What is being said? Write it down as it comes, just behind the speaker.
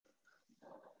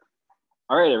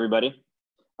All right, everybody.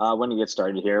 When we get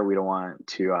started here, we don't want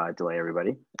to delay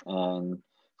everybody. And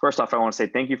first off, I want to say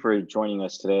thank you for joining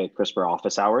us today at CRISPR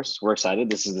Office Hours. We're excited.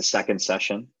 This is the second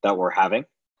session that we're having.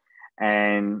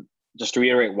 And just to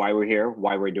reiterate why we're here,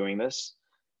 why we're doing this,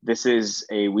 this is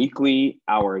a weekly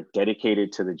hour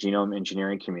dedicated to the genome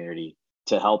engineering community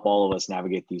to help all of us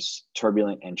navigate these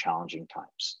turbulent and challenging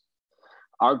times.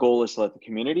 Our goal is to let the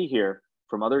community hear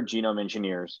from other genome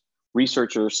engineers,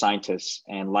 researchers, scientists,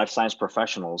 and life science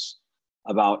professionals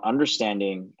about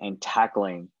understanding and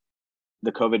tackling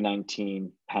the COVID-19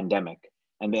 pandemic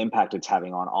and the impact it's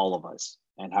having on all of us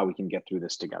and how we can get through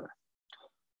this together.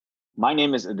 My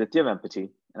name is Aditya Vempati,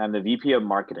 and I'm the VP of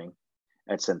Marketing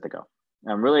at Synthego.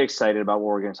 I'm really excited about what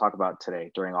we're going to talk about today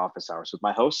during office hours with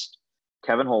my host,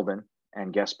 Kevin Holden,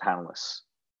 and guest panelists.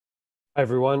 Hi,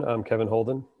 everyone. I'm Kevin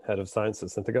Holden, Head of Science at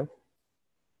Synthego.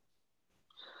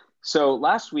 So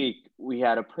last week, we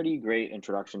had a pretty great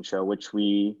introduction show, which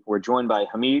we were joined by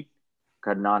Hamid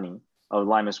Kadnani of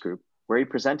LINUS Group, where he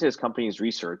presented his company's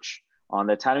research on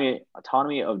the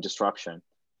autonomy of disruption,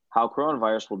 how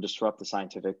coronavirus will disrupt the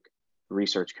scientific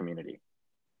research community.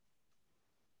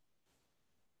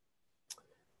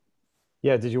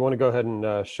 Yeah, did you want to go ahead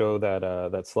and show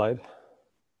that slide?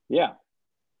 Yeah.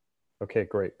 Okay,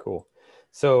 great, cool.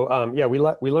 So yeah, we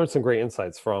learned some great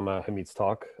insights from Hamid's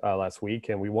talk last week,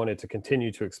 and we wanted to continue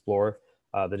to explore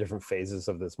the different phases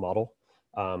of this model.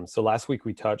 So last week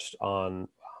we touched on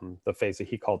the phase that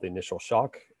he called the initial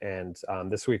shock, and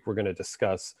this week we're going to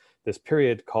discuss this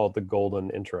period called the Golden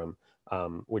Interim,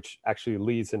 which actually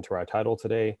leads into our title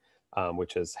today,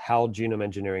 which is How Genome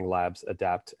Engineering Labs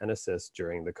Adapt and Assist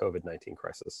During the COVID-19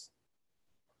 Crisis.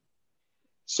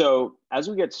 So as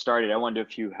we get started, I want to do a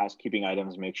few housekeeping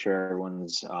items, make sure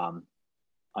everyone's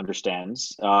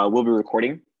understands. We'll be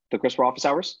recording the CRISPR Office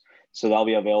Hours, so that'll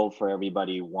be available for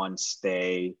everybody once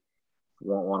they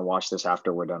won't want to watch this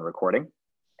after we're done recording.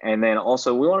 And then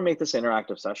also, we want to make this an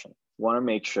interactive session. We want to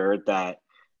make sure that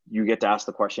you get to ask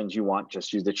the questions you want.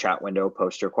 Just use the chat window,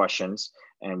 post your questions,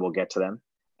 and we'll get to them.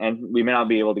 And we may not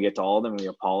be able to get to all of them. We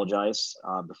apologize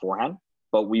beforehand,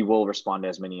 but we will respond to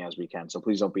as many as we can. So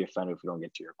please don't be offended if we don't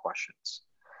get to your questions.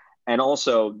 And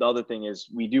also, the other thing is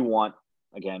we do want,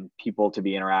 again, people to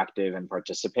be interactive and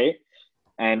participate.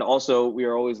 And also, we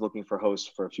are always looking for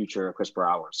hosts for future CRISPR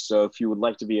hours. So if you would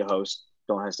like to be a host,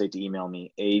 don't hesitate to email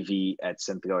me,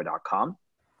 av@synthego.com.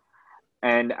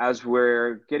 And as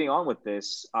we're getting on with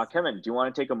this, Kevin, do you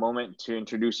want to take a moment to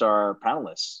introduce our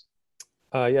panelists?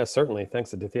 Yeah, certainly.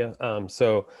 Thanks, Aditya.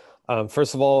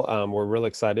 First of all, we're really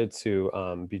excited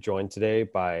to be joined today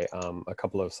by a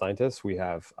couple of scientists. We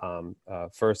have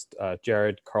first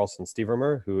Jared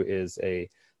Carlson-Stevermer, who is a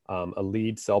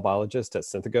lead cell biologist at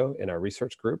Synthego in our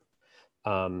research group.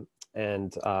 And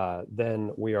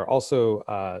then we are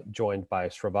also joined by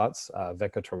Srivats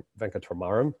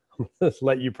Venkataramanan,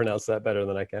 let you pronounce that better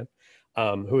than I can,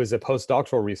 who is a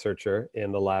postdoctoral researcher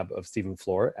in the lab of Stephen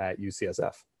Floor at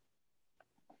UCSF.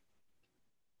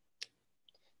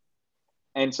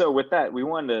 And so with that, we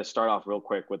wanted to start off real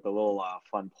quick with a little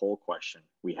fun poll question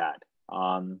we had.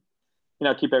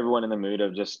 Keep everyone in the mood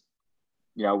of just,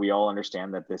 we all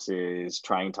understand that this is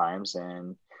trying times.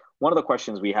 And one of the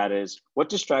questions we had is, what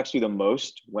distracts you the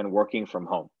most when working from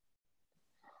home?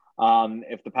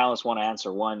 If the panelists want to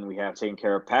answer one, we have taking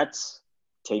care of pets,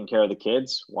 taking care of the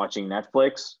kids, watching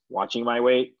Netflix, watching my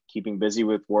weight, keeping busy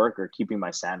with work, or keeping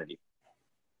my sanity.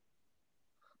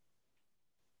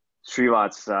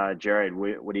 Srivats, Jared,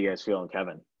 what do you guys feel, and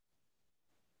Kevin?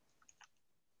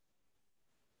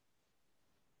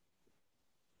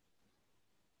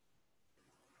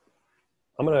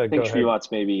 I'm gonna I think go ahead.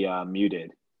 Srivats may be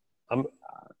muted.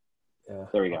 Yeah.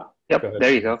 There we go. Yep,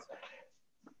 there you go.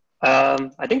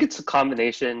 I think it's a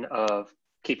combination of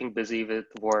keeping busy with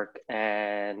work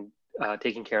and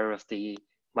taking care of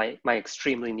my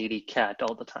extremely needy cat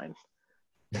all the time.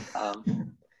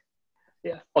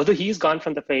 Yeah, although he's gone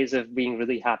from the phase of being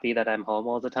really happy that I'm home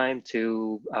all the time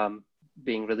to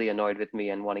being really annoyed with me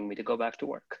and wanting me to go back to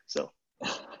work. So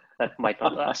that might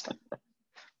not last.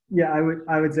 Yeah,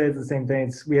 I would say it's the same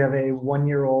thing. We have a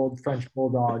 1-year-old French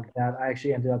bulldog that I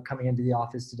actually ended up coming into the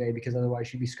office today because otherwise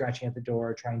she'd be scratching at the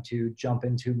door trying to jump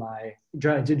into my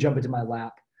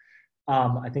lap.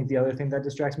 I think the other thing that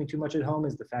distracts me too much at home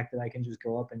is the fact that I can just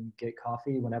go up and get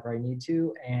coffee whenever I need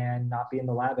to and not be in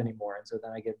the lab anymore. And so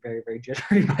then I get very, very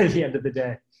jittery by the end of the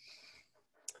day.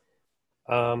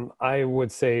 I would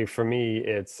say for me,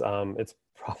 it's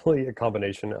probably a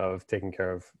combination of taking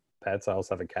care of pets. I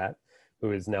also have a cat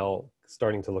who is now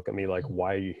starting to look at me like,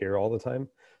 why are you here all the time?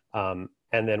 And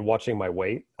then watching my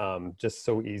weight, just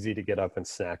so easy to get up and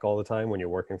snack all the time when you're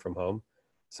working from home.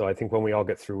 So I think when we all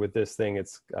get through with this thing,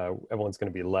 it's everyone's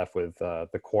going to be left with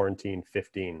the quarantine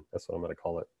 15. That's what I'm going to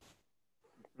call it.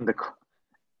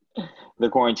 The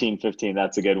quarantine 15.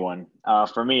 That's a good one.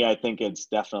 For me, I think it's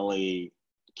definitely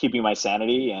keeping my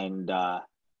sanity and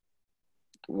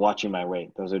watching my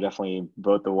weight. Those are definitely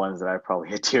both the ones that I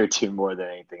probably adhere to more than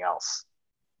anything else.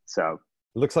 So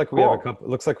looks like cool. we have a couple.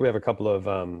 Looks like we have a couple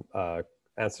of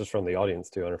answers from the audience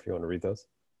too. I don't know if you want to read those.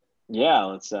 Yeah,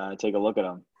 let's take a look at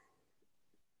them.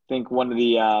 I think one of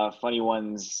the funny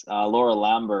ones, Laura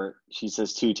Lambert, she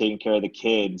says 2, taking care of the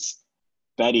kids.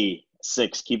 Betty,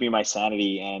 6, keeping my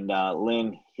sanity. And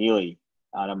Lynn Healy,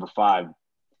 number 5,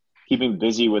 keeping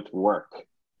busy with work.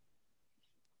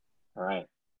 All right.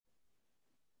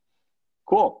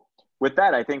 Cool. With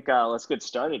that, I think let's get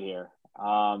started here.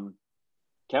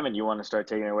 Kevin, you want to start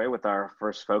taking it away with our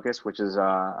first focus, which is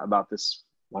about this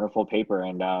wonderful paper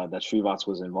and that Srivats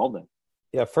was involved in.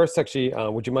 Yeah, first, actually,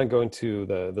 would you mind going to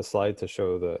the slide to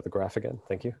show the graph again?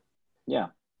 Thank you. Yeah.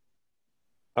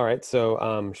 All right, so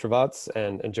Srivats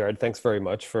and Jared, thanks very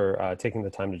much for taking the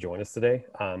time to join us today.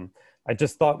 I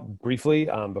just thought briefly,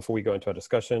 before we go into our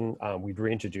discussion, we'd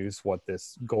reintroduce what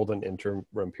this golden interim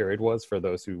period was for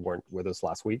those who weren't with us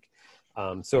last week.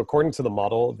 So according to the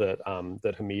model that,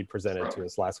 that Hamid presented to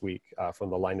us last week from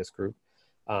the LINUS group,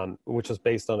 which was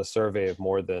based on a survey of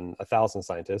more than 1,000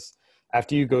 scientists,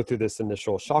 after you go through this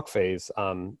initial shock phase,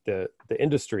 the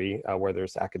industry, whether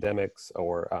it's academics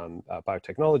or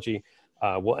biotechnology,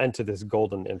 will enter this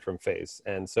golden interim phase.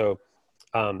 And so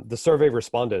the survey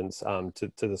respondents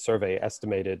to the survey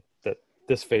estimated that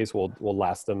this phase will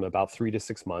last them about 3 to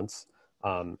 6 months.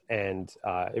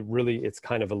 It's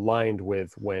kind of aligned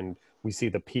with when we see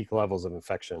the peak levels of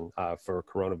infection for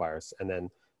coronavirus, and then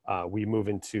we move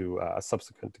into a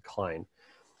subsequent decline.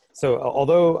 So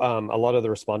although a lot of the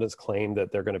respondents claim that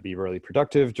they're going to be really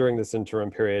productive during this interim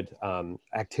period,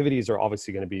 activities are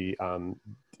obviously going to be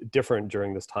different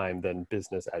during this time than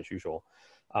business as usual.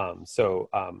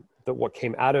 What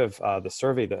came out of the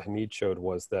survey that Hamid showed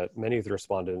was that many of the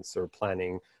respondents are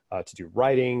planning to do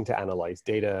writing, to analyze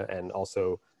data, and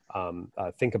also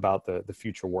think about the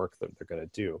future work that they're going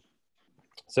to do.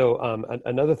 So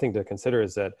another thing to consider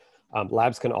is that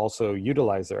labs can also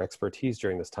utilize their expertise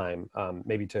during this time,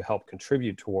 maybe to help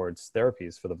contribute towards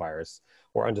therapies for the virus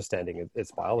or understanding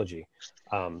its biology.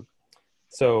 I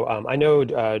know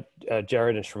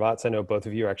Jared and Srivats, I know both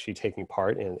of you are actually taking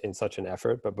part in such an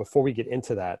effort, but before we get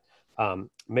into that,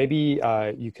 maybe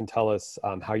you can tell us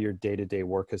how your day-to-day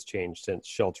work has changed since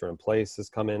shelter in place has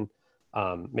come in.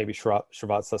 Maybe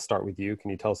Srivats, let's start with you. Can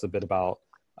you tell us a bit about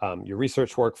your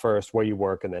research work first, where you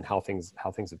work, and then how things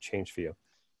have changed for you?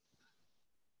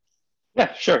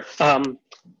 Yeah, sure. So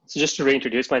just to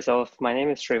reintroduce myself, my name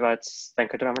is Srivats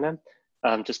Venkataramanan.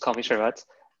 Just call me Srivats.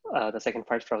 The second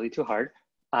part's probably too hard.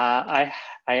 I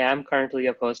am currently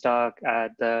a postdoc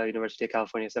at the University of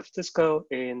California, San Francisco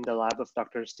in the lab of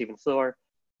Dr. Stephen Floor.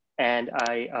 And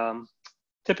I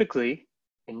typically,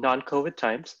 in non-COVID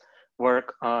times,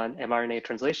 work on mRNA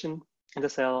translation in the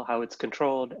cell, how it's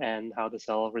controlled, and how the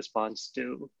cell responds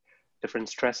to different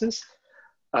stresses.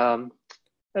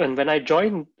 And when I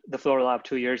joined the Floor Lab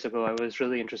 2 years ago, I was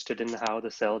really interested in how the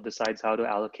cell decides how to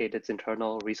allocate its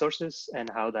internal resources and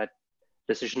how that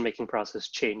decision-making process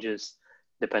changes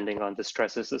depending on the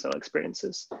stresses the cell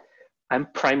experiences. I'm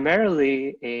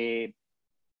primarily a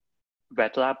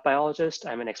wet lab biologist.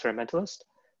 I'm an experimentalist.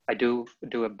 I do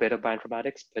a bit of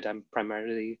bioinformatics, but I'm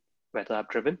primarily wet lab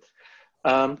driven.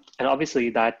 And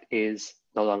obviously that is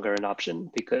no longer an option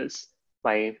because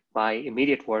my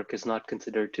immediate work is not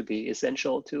considered to be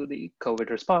essential to the COVID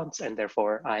response, and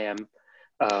therefore I am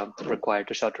required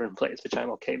to shelter in place, which I'm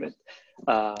okay with.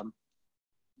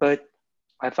 But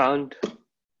I found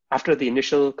after the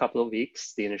initial couple of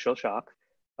weeks, the initial shock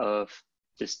of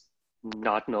just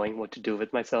not knowing what to do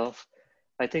with myself,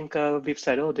 I think we've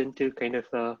settled into kind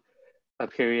of a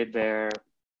period where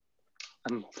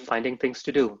I'm finding things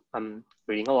to do. I'm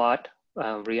reading a lot,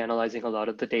 reanalyzing a lot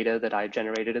of the data that I've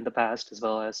generated in the past, as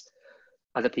well as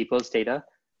other people's data,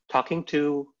 talking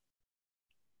to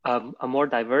a more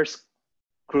diverse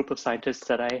group of scientists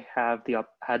that I have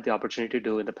had the opportunity to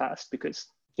do in the past, because,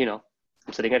 you know,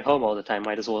 I'm sitting at home all the time,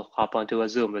 might as well hop onto a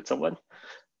Zoom with someone.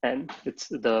 And it's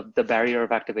the barrier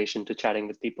of activation to chatting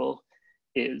with people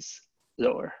is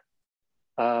lower.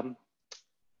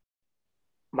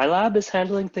 My lab is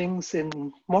handling things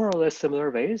in more or less similar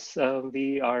ways.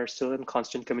 We are still in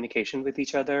constant communication with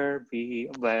each other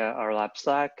via our lab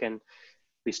Slack, and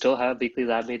we still have weekly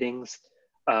lab meetings.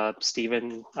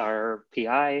 Stephen, our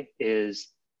PI, is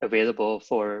available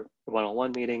for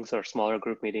one-on-one meetings or smaller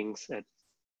group meetings at,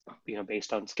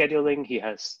 based on scheduling. He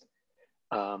has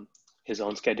his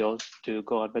own schedule to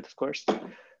go on with, of course.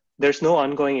 There's no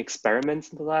ongoing experiments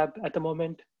in the lab at the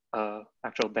moment,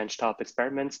 actual benchtop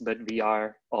experiments, but we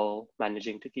are all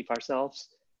managing to keep ourselves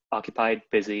occupied,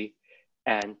 busy,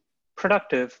 and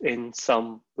productive in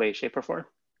some way, shape, or form.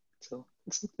 So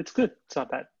it's good. It's not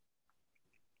bad.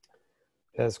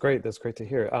 Yeah, that's great. That's great to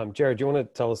hear. Jared, do you want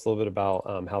to tell us a little bit about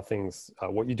how things,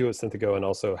 what you do at Synthego, and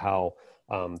also how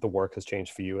the work has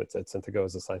changed for you at Synthego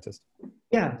as a scientist?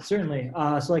 Yeah, certainly.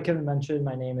 So like Kevin mentioned,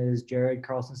 my name is Jared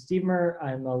Carlson-Stevermer.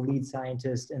 I'm a lead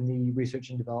scientist in the research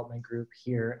and development group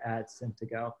here at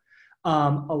Synthego.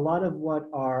 A lot of what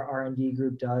our R&D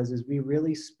group does is we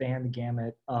really span the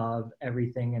gamut of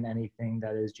everything and anything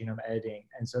that is genome editing.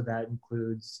 And so that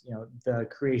includes, the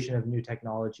creation of new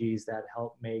technologies that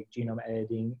help make genome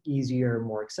editing easier,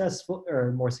 more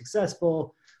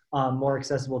successful, more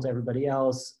accessible to everybody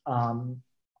else.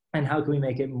 And how can we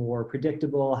make it more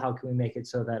predictable? How can we make it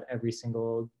so that every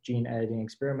single gene editing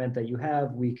experiment that you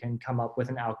have, we can come up with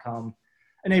an outcome,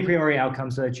 an a priori outcome,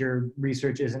 so that your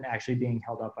research isn't actually being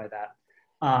held up by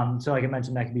that. So like I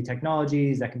mentioned, that can be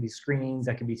technologies, that can be screens,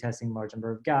 that can be testing a large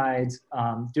number of guides,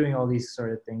 doing all these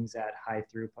sort of things at high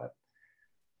throughput.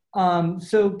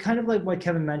 So kind of like what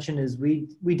Kevin mentioned is we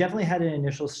definitely had an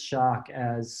initial shock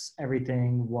as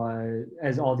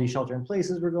as all these shelter in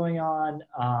places were going on,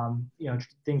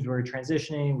 things were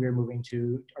transitioning, we were moving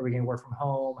to, are we going to work from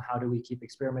home? How do we keep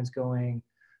experiments going?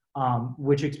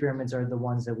 Which experiments are the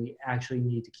ones that we actually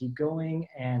need to keep going?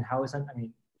 And how is that,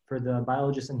 for the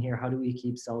biologists in here, how do we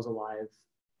keep cells alive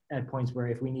at points where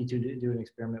if we need to do an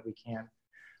experiment, we can?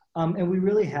 And we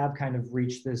really have kind of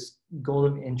reached this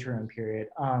golden interim period.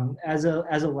 As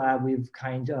a lab, we've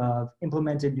kind of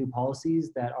implemented new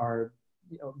policies that are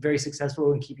very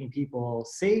successful in keeping people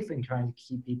safe and trying to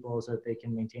keep people so that they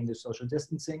can maintain their social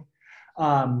distancing.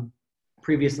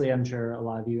 Previously, I'm sure a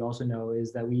lot of you also know,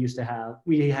 is that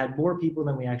we had more people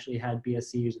than we actually had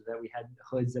BSCs, or that we had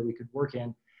hoods that we could work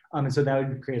in. And so that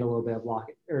would create a little bit of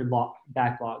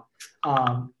backlog.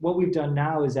 What we've done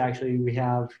now is actually we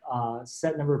have a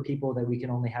set number of people that we can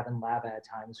only have in lab at a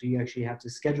time. So you actually have to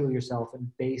schedule yourself, and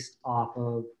based off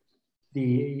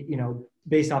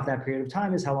that period of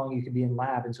time is how long you can be in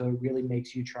lab. And so it really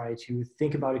makes you try to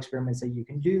think about experiments that you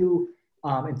can do,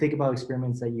 and think about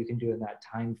experiments that you can do in that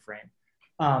time frame.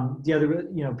 The other,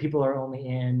 people are only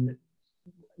in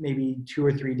maybe 2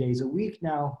 or 3 days a week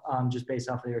now, just based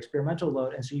off of their experimental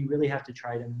load. And so you really have to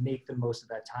try to make the most of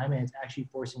that time. And it's actually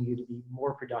forcing you to be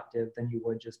more productive than you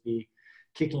would just be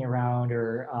kicking around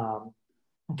or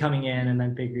coming in and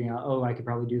then figuring out, oh, I could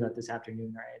probably do that this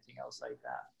afternoon or anything else like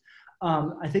that.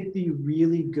 I think the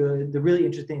really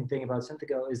interesting thing about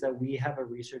Synthego is that we have a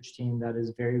research team that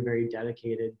is very, very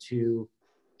dedicated to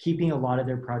keeping a lot of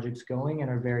their projects going, and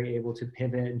are very able to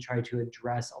pivot and try to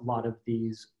address a lot of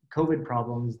these COVID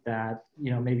problems that,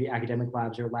 maybe academic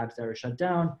labs or labs that are shut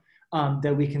down,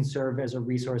 that we can serve as a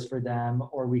resource for them,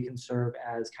 or we can serve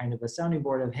as kind of a sounding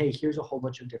board of, hey, here's a whole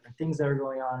bunch of different things that are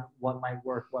going on, what might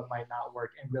work, what might not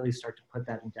work, and really start to put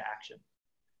that into action.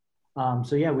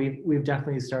 So yeah, we've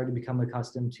definitely started to become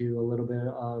accustomed to a little bit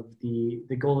of the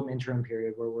golden interim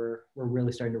period where we're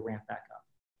really starting to ramp back up.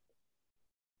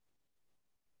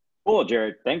 Cool,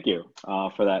 Jared. Thank you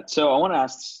for that. So I want to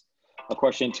ask a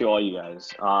question to all you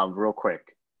guys real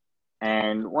quick.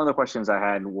 And one of the questions I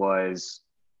had was,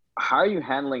 how are you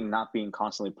handling not being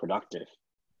constantly productive?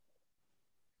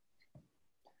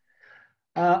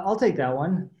 I'll take that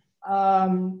one. I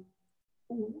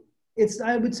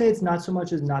would say it's not so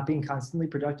much as not being constantly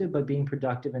productive, but being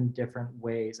productive in different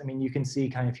ways. You can see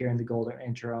kind of here in the Golden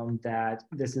Interim that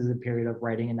this is a period of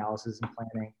writing, analysis, and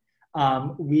planning.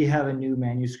 We have a new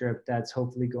manuscript that's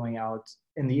hopefully going out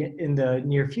in the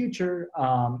near future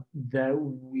about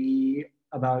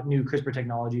new CRISPR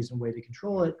technologies and way to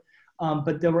control it.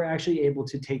 But then we're actually able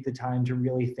to take the time to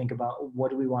really think about, what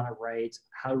do we want to write,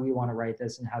 how do we want to write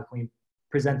this, and how can we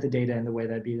present the data in the way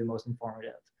that'd be the most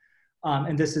informative.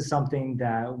 And this is something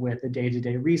that with the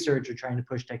day-to-day research or trying to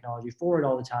push technology forward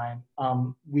all the time,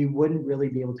 we wouldn't really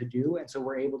be able to do. And so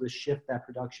we're able to shift that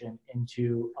production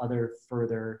into other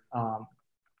further,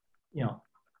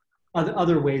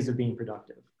 other ways of being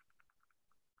productive.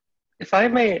 If I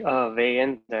may weigh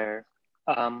in there,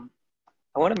 I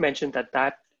want to mention that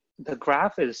the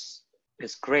graph is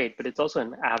great, but it's also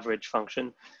an average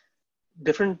function.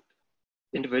 Different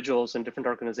individuals and different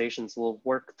organizations will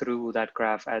work through that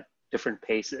graph at different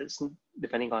paces,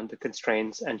 depending on the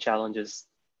constraints and challenges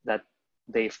that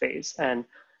they face. And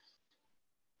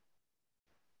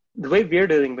the way we're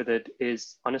dealing with it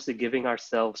is honestly giving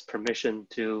ourselves permission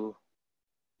to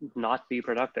not be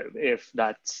productive if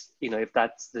that's, if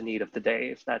that's the need of the day,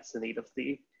 if that's the need of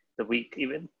the week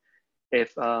even.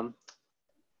 If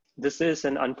this is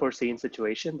an unforeseen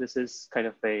situation, this is kind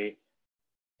of a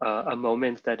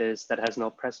moment that has no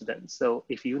precedent. So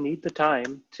if you need the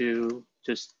time to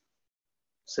just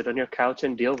sit on your couch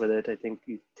and deal with it, I think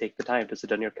you take the time to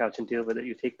sit on your couch and deal with it.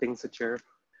 You take things at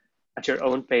your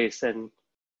own pace and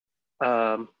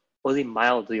only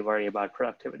mildly worry about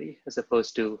productivity, as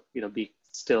opposed to be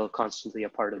still constantly a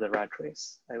part of the rat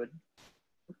race. I would.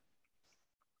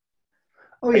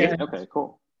 Oh yeah. Okay,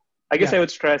 cool. I guess I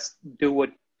would stress do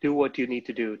what you need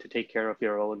to do to take care of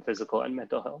your own physical and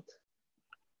mental health.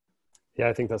 Yeah,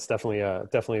 I think that's definitely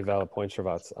a valid point,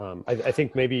 Srivats. I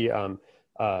think maybe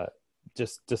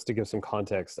just to give some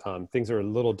context, things are a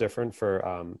little different for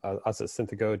us at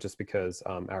Synthego, just because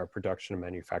our production and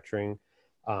manufacturing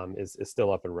is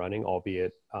still up and running,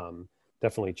 albeit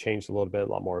definitely changed a little bit,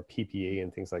 a lot more PPE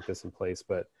and things like this in place.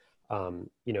 But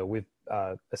we've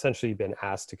essentially been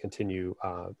asked to continue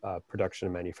production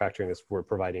and manufacturing as we're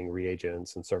providing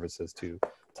reagents and services to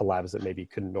labs that maybe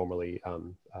couldn't normally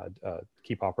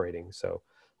keep operating. So,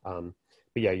 but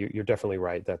yeah, you're definitely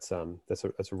right. That's a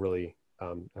really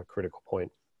a critical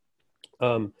point.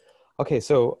 Okay,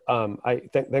 so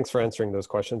thanks for answering those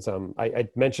questions. I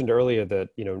mentioned earlier that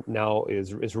now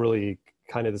is really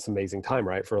kind of this amazing time,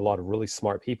 right, for a lot of really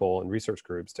smart people and research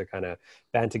groups to kind of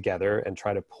band together and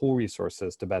try to pool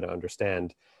resources to better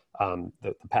understand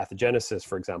the pathogenesis,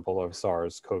 for example, of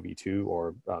SARS-CoV-2,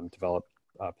 or develop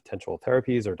potential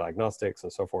therapies or diagnostics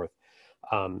and so forth.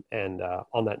 And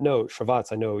on that note,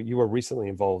 Srivats, I know you were recently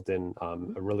involved in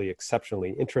a really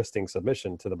exceptionally interesting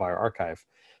submission to the bioRxiv.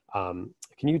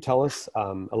 Can you tell us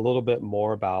a little bit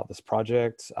more about this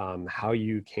project, how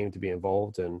you came to be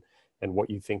involved, and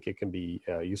what you think it can be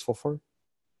useful for?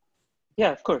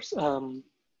 Yeah, of course. Do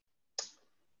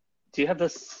you have the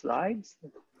slides?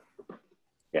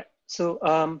 Yeah, so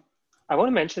I want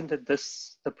to mention that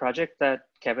the project that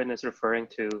Kevin is referring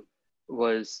to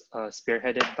was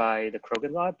spearheaded by the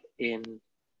Krogan Lab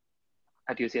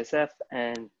at UCSF,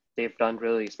 and they've done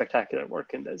really spectacular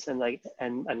work in this. And a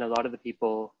lot of the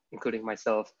people, including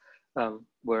myself,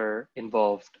 were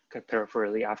involved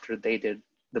peripherally after they did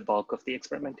the bulk of the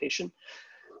experimentation.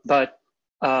 But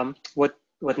what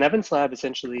Nevin's lab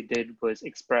essentially did was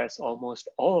express almost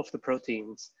all of the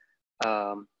proteins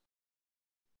that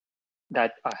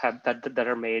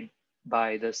are made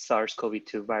by the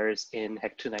SARS-CoV-2 virus in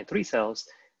HEC293 cells,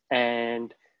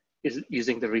 and is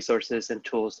using the resources and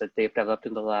tools that they've developed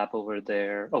in the lab over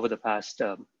the past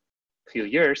few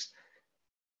years,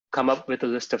 come up with a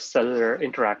list of cellular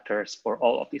interactors for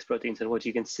all of these proteins. And what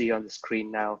you can see on the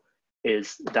screen now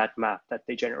is that map that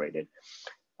they generated.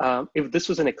 If this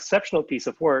was an exceptional piece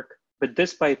of work, but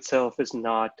this by itself is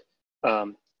not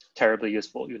terribly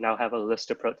useful. You now have a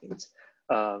list of proteins.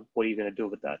 What are you going to do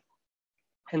with that?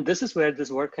 And this is where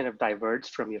this work kind of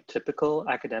diverged from your typical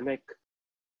academic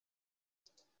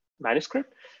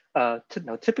manuscript. Now,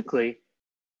 typically,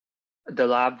 the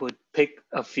lab would pick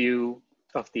a few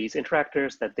of these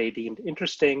interactors that they deemed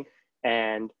interesting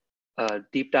and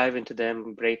deep dive into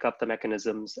them, break up the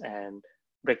mechanisms, and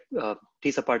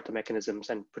tease apart the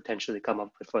mechanisms, and potentially come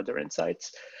up with further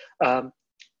insights.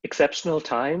 Exceptional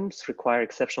times require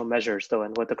exceptional measures, though,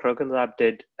 and what the Krogan Lab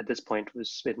did at this point,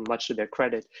 was, much to their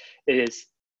credit, is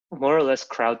more or less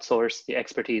crowdsource the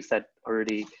expertise that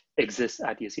already exists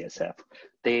at UCSF.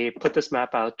 They put this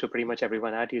map out to pretty much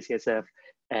everyone at UCSF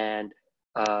and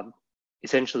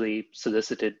essentially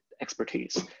solicited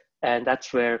expertise. And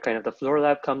that's where kind of the Floor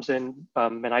Lab comes in.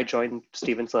 When I joined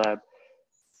Stephen's lab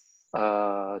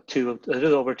a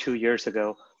little over 2 years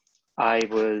ago, I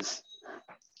was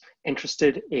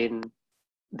interested in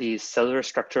these cellular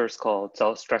structures called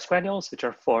cell stress granules, which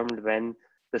are formed when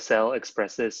the cell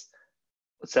experiences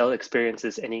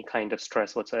any kind of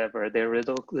stress whatsoever. They're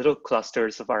little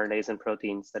clusters of RNAs and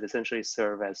proteins that essentially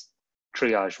serve as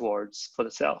triage wards for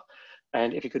the cell.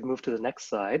 And if you could move to the next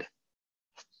slide.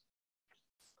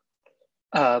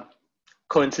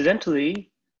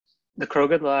 Coincidentally, the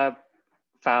Krogan Lab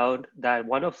found that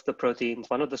one of the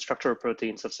structural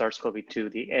proteins of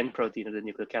SARS-CoV-2, the N protein of the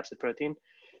nucleocapsid protein,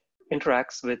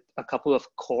 interacts with a couple of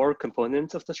core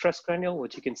components of the stress granule,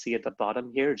 which you can see at the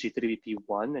bottom here,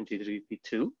 G3BP1 and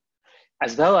G3BP2,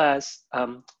 as well as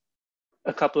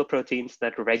a couple of proteins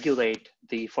that regulate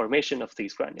the formation of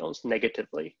these granules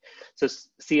negatively. So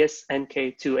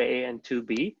CSNK2A and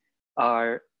 2B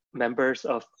are members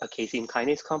of a casein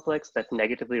kinase complex that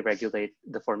negatively regulate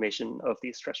the formation of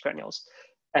these stress granules.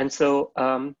 And so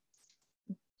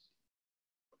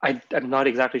I'm not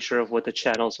exactly sure of what the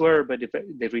channels were, but if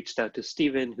they reached out to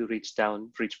Stephen, who reached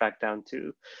back down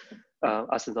to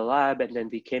us in the lab, and then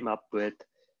we came up with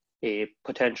a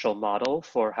potential model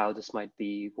for how this might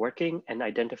be working and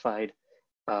identified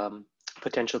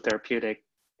potential therapeutic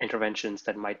interventions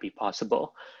that might be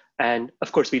possible. And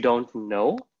of course, we don't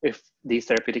know if these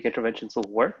therapeutic interventions will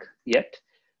work yet.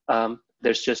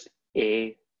 There's just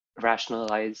a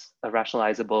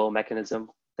rationalizable mechanism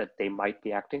that they might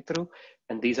be acting through.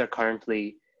 And these are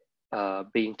currently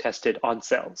being tested on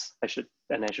cells. I should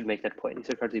make that point. These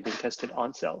are currently being tested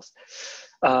on cells.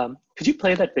 Could you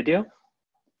play that video?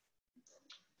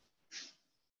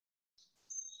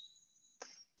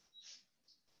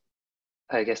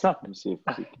 I guess not. Let me see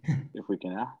if we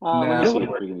can.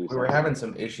 We were having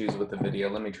some issues with the video.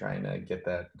 Let me try and get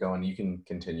that going. You can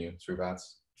continue,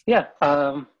 Srivats. Yeah.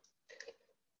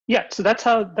 Yeah. So that's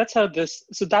how this.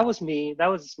 So that was me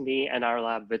and our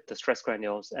lab with the stress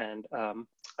granules, and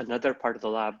another part of the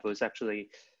lab was actually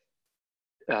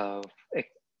where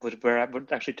I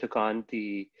actually took on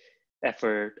the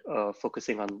effort of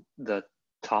focusing on the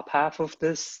top half of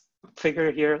this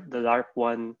figure here, the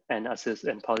LARP1 and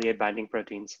poly-A binding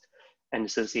proteins and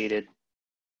associated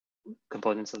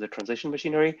components of the translation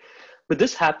machinery. But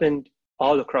this happened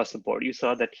all across the board. You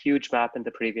saw that huge map in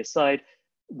the previous slide.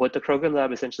 What the Krogan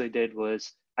lab essentially did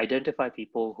was identify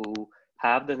people who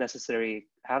have the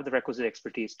requisite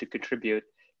expertise to contribute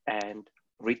and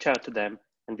reach out to them.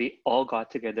 And we all got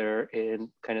together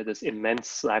in kind of this immense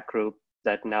Slack group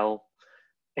that now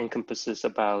encompasses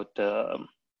about,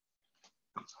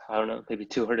 I don't know, maybe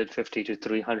 250 to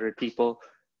 300 people,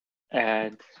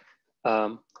 and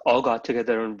all got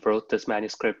together and wrote this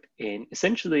manuscript in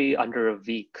essentially under a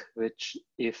week, which,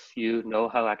 if you know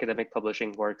how academic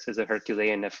publishing works, is a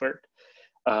Herculean effort.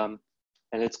 And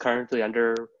it's currently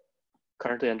under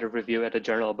review at a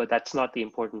journal, but that's not the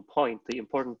important point. The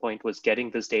important point was getting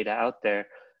this data out there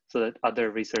so that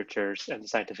other researchers and the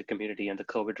scientific community and the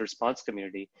COVID response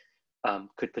community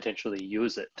could potentially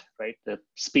use it, right? The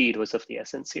speed was of the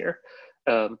essence here.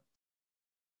 I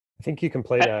think you can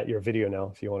play your video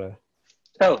now if you want to.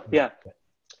 Oh, yeah.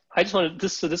 I just wanted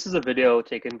this. So this is a video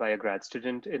taken by a grad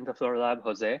student in the Flora lab,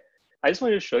 Jose. I just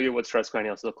wanted to show you what stress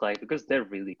granules look like because they're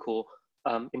really cool.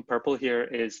 In purple here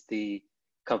is the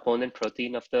component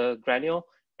protein of the granule.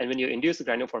 And when you induce the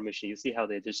granule formation, you see how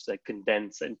they just like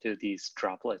condense into these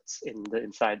droplets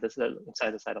inside the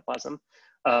cytoplasm.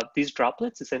 These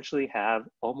droplets essentially have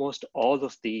almost all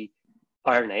of the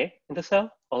RNA in the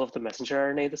cell, all of the messenger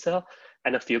RNA in the cell,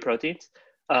 and a few proteins.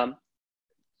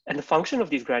 And the function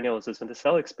of these granules is when the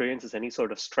cell experiences any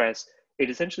sort of stress, it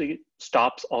essentially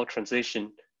stops all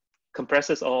translation,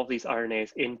 compresses all of these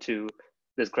RNAs into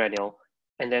this granule,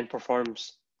 and then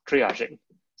performs triaging.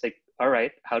 It's like, all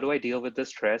right, how do I deal with this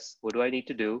stress? What do I need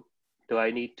to do? Do I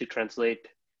need to translate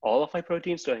all of my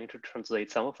proteins? Do I need to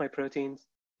translate some of my proteins?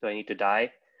 Do I need to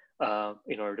die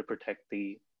in order to protect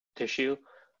the tissue?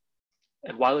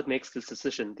 And while it makes this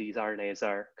decision, these RNAs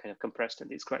are kind of compressed in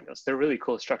these granules. They're really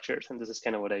cool structures, and this is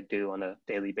kind of what I do on a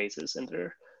daily basis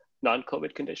under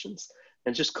non-COVID conditions.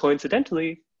 And just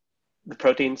coincidentally, the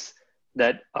proteins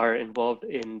that are involved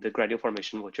in the granule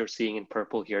formation, what you're seeing in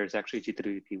purple here is actually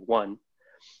G3BP1,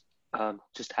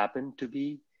 just happened to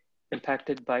be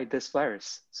impacted by this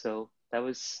virus. So that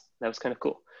was kind of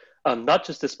cool. Not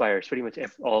just this virus, pretty much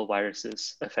all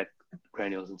viruses affect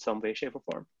granules in some way, shape, or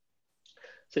form.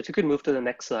 So if you could move to the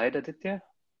next slide, Aditya.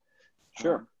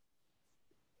 Sure.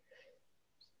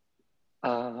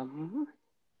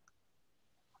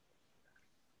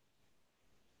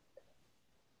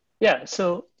 Yeah,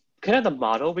 so kind of the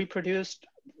model we produced.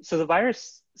 So the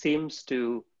virus seems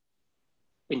to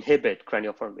inhibit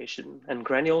granule formation, and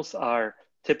granules are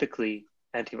typically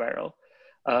antiviral.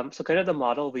 So kind of the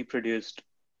model we produced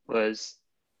was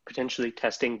potentially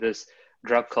testing this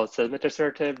drug called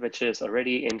silmetercertib, which is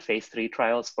already in phase 3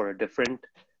 trials for a different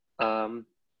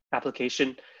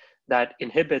application that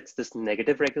inhibits this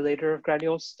negative regulator of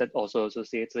granules that also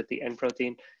associates with the N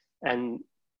protein, and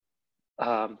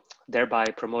thereby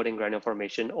promoting granule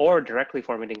formation or directly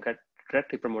promoting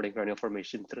granule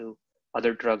formation through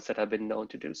other drugs that have been known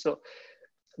to do so.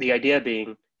 The idea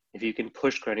being, if you can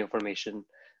push granule formation,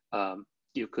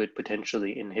 you could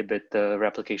potentially inhibit the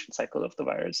replication cycle of the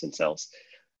virus in cells.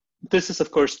 This is, of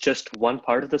course, just one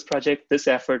part of this project. This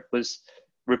effort was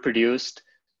reproduced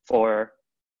for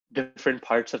different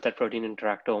parts of that protein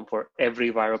interactome for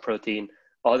every viral protein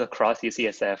all across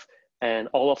UCSF. And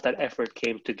all of that effort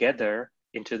came together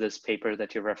into this paper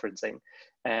that you're referencing.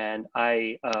 And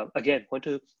I, again, want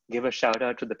to give a shout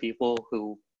out to the people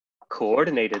who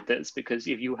coordinated this, because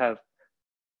if you have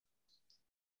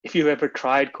if you've ever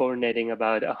tried coordinating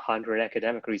about 100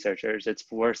 academic researchers, it's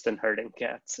worse than herding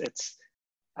cats.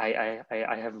 I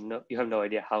have you have no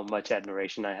idea how much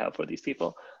admiration I have for these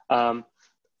people.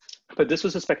 But this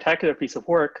was a spectacular piece of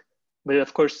work, but it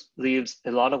of course leaves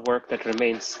a lot of work that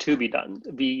remains to be done.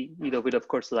 We, would of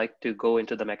course like to go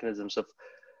into the mechanisms of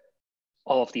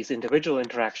all of these individual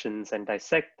interactions and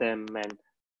dissect them,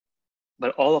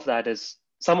 but all of that is,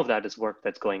 some of that is work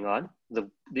that's going on. The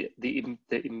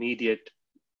immediate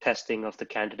testing of the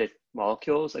candidate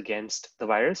molecules against the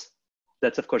virus,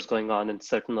 that's of course going on in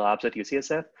certain labs at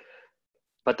UCSF,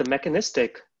 but the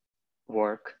mechanistic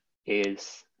work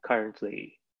is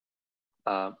currently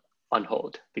on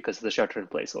hold because of the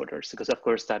shelter-in-place orders, because of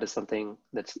course that is something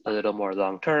that's a little more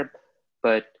long-term,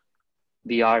 but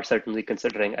we are certainly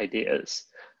considering ideas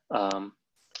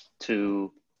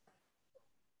to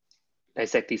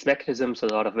dissect these mechanisms, a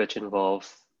lot of which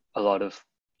involve a lot of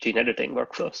gene editing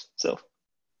workflows. So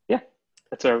yeah,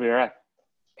 that's where we are at.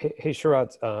 Hey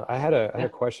Srivats, I had a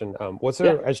question. Was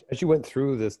there, as you went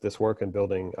through this work and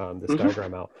building this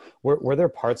diagram out, were there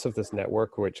parts of this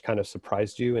network which kind of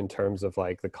surprised you in terms of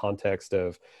like the context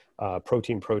of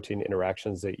protein-protein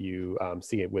interactions that you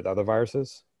see with other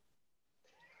viruses?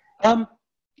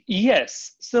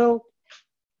 Yes. So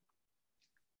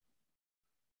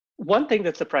one thing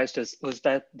that surprised us was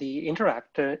that the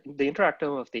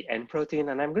interactome of the N protein,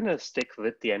 and I'm going to stick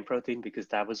with the N protein because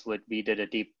that was what we did a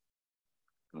deep,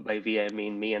 by we I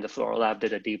mean me and the Floral Lab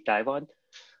did a deep dive on.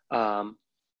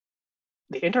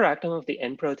 The interactome of the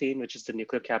N protein, which is the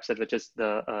nucleocapsid, which is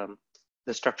the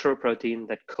structural protein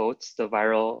that coats the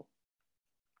viral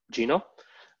genome,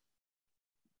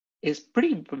 is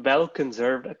pretty well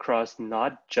conserved across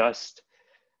not just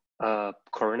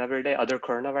coronavirus, other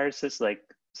coronaviruses like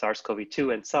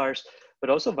SARS-CoV-2 and SARS, but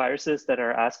also viruses that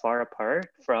are as far apart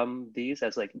from these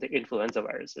as like the influenza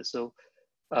viruses. So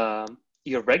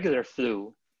your regular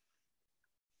flu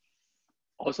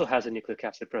also has a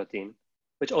nucleocapsid protein,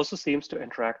 which also seems to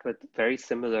interact with very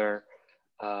similar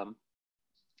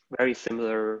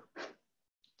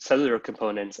cellular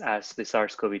components as the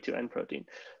SARS-CoV-2 N protein.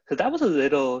 So that was a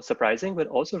little surprising, but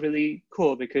also really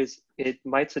cool because it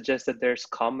might suggest that there's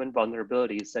common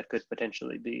vulnerabilities that could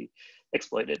potentially be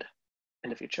exploited in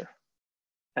the future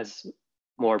as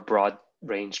more broad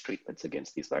range treatments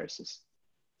against these viruses.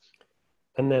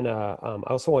 And then I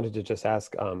also wanted to just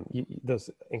ask, those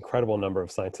incredible number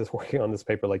of scientists working on this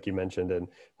paper, like you mentioned, and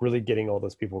really getting all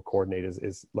those people coordinated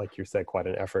is, like you said, quite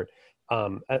an effort.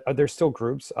 Are there still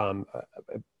groups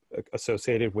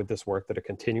associated with this work that are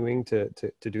continuing to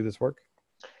do this work?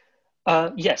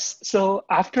 Yes. So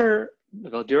after,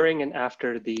 during and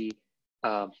after the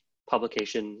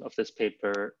publication of this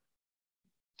paper,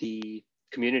 the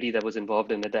community that was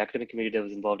involved in it, the academic community that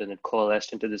was involved in it,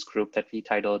 coalesced into this group that we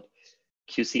titled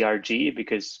QCRG,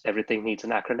 because everything needs an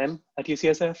acronym at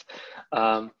UCSF.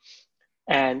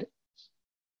 And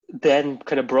then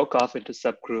kind of broke off into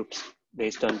subgroups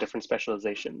based on different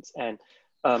specializations. And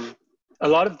some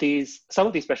of these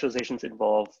specializations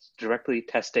involve directly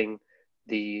testing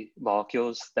the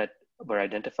molecules that were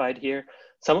identified here.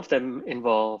 Some of them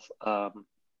involve,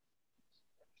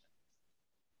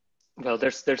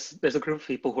 there's a group of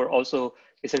people who are also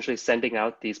essentially sending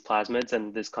out these plasmids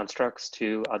and these constructs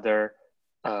to other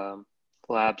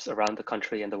labs around the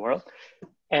country and the world.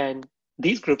 And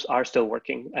these groups are still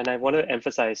working. And I want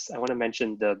to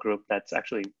mention the group that's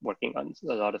actually working on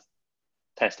a lot of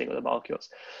testing of the molecules.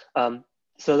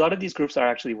 So a lot of these groups are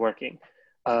actually working.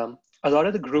 A lot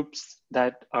of the groups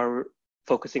that are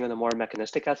focusing on the more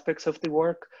mechanistic aspects of the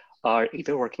work are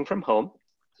either working from home.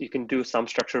 You can do some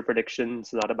structural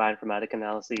predictions, a lot of bioinformatic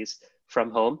analyses from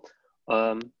home,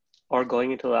 or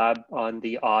going into lab on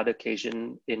the odd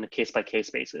occasion in a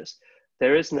case-by-case basis.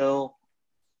 There is no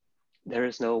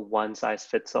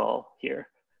one-size-fits-all here.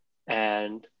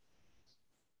 And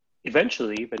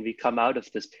eventually, when we come out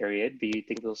of this period, we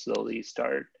think we'll slowly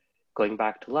start going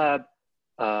back to lab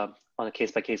on a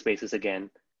case-by-case basis again.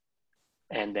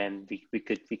 And then we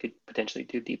could potentially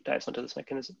do deep dives onto those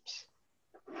mechanisms.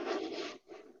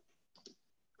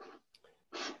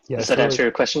 Yeah, does that answer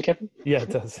your question, Kevin? Yeah, it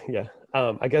does. Yeah.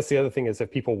 I guess the other thing is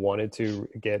if people wanted to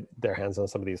get their hands on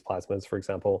some of these plasmids, for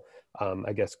example,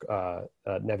 I guess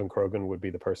Nevin Krogan would be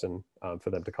the person for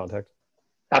them to contact.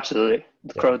 Absolutely.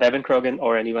 Yeah. Nevin Krogan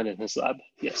or anyone in his lab.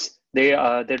 Yes.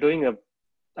 They're doing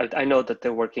I know that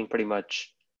they're working pretty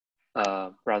much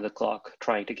round the clock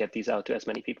trying to get these out to as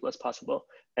many people as possible.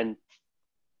 And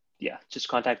yeah, just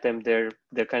contact them. They're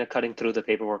kind of cutting through the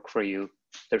paperwork for you.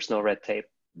 There's no red tape.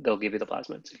 They'll give you the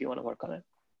plasmids if you want to work on it.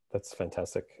 That's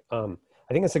fantastic.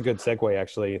 I think it's a good segue,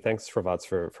 actually. Thanks, Srivats,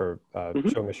 for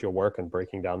Mhm. showing us your work and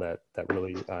breaking down that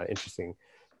really interesting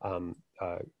set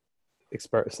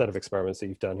of experiments that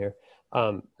you've done here.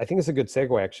 I think it's a good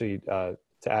segue, actually, to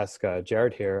ask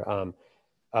Jared here.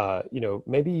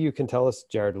 Maybe you can tell us,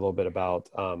 Jared, a little bit about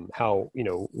how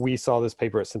we saw this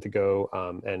paper at Synthego,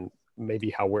 and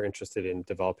maybe how we're interested in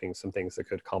developing some things that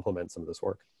could complement some of this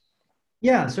work.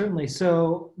 Yeah, certainly.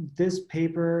 So this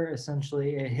paper,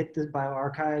 essentially, it hit the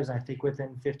bioarchives. I think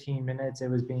within 15 minutes, it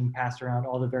was being passed around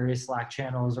all the various Slack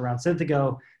channels around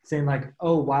Synthego, saying like,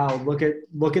 "Oh wow, look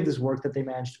at this work that they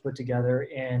managed to put together."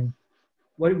 And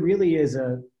what it really is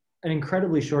an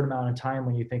incredibly short amount of time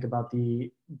when you think about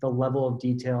the level of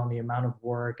detail and the amount of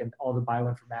work and all the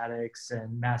bioinformatics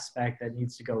and mass spec that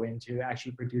needs to go into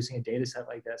actually producing a data set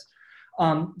like this.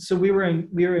 So we were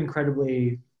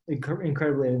incredibly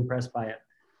impressed by it.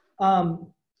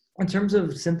 In terms of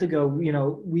Synthego,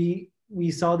 we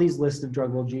saw these lists of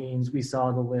druggable genes. We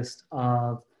saw the list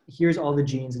of here's all the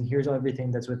genes and here's everything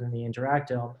that's within the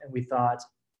interactome. And we thought,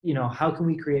 how can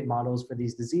we create models for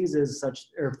these diseases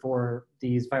or for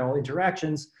these viral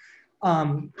interactions,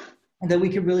 that we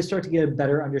could really start to get a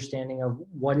better understanding of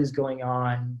what is going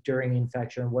on during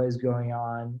infection, what is going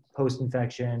on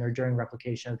post-infection or during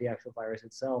replication of the actual virus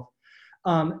itself.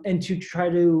 And to try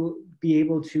to be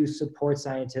able to support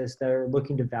scientists that are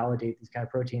looking to validate these kind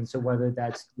of proteins. So whether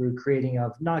that's through creating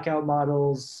of knockout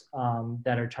models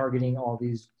that are targeting all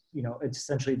these, it's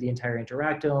essentially the entire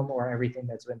interactome or everything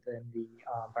that's within the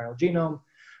viral genome,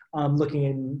 looking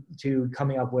into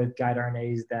coming up with guide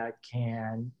RNAs that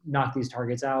can knock these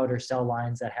targets out, or cell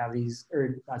lines that have these,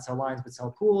 or not cell lines, but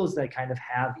cell pools that kind of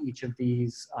have each of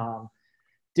these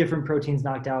different proteins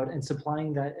knocked out, and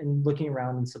supplying that and looking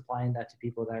around and supplying that to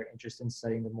people that are interested in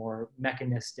studying the more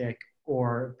mechanistic,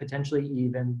 or potentially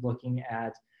even looking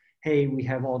at, hey, we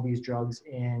have all these drugs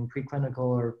in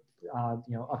preclinical or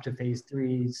up to phase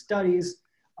 3 studies.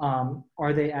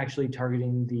 Are they actually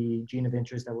targeting the gene of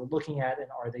interest that we're looking at,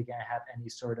 and are they going to have any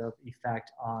sort of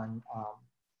effect on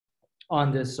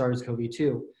this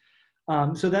SARS-CoV-2?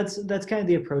 So that's kind of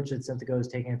the approach that Synthego is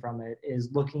taking from it,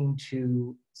 is looking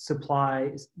to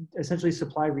essentially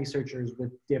supply researchers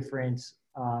with different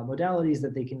modalities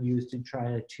that they can use to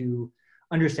try to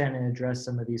understand and address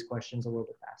some of these questions a little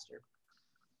bit faster.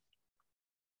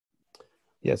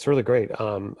 Yeah, it's really great.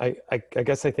 I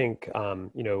guess I think,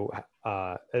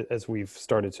 as we've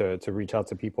started to reach out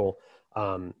to people,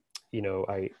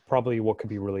 what could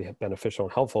be really beneficial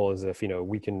and helpful is if,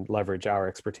 we can leverage our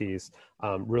expertise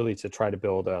really to try to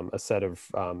build a set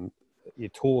of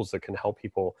tools that can help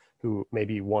people who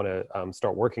maybe want to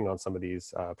start working on some of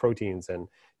these proteins and,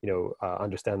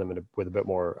 understand them with a bit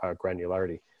more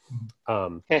granularity.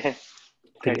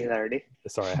 Granularity.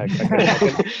 Sorry, I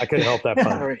couldn't help that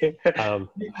pun.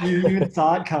 You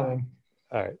saw it coming.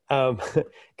 All right.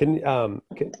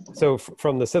 So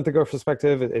from the Synthego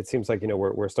perspective, it seems like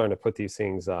we're starting to put these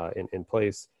things in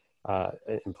place,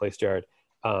 Jared.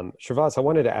 Srivats, I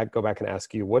wanted to go back and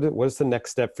ask you, what is the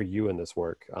next step for you in this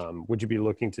work? Would you be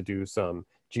looking to do some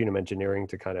genome engineering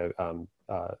to kind of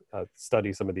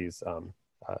study some of these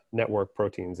network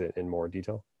proteins in more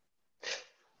detail?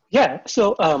 Yeah.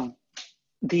 So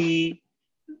the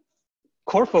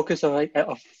core focus of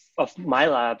my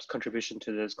lab's contribution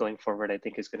to this going forward, I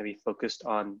think, is going to be focused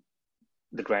on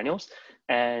the granules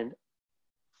and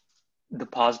the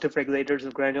positive regulators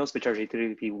of granules, which are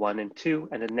G3BP1 and 2,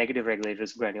 and the negative regulators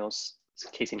of granules,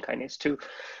 casein kinase 2.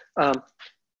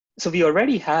 So we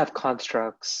already have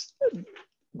constructs,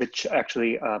 which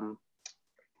actually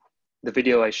the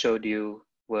video I showed you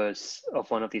was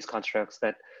of one of these constructs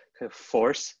that kind of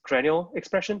force granule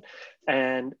expression.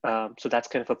 And so that's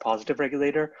kind of a positive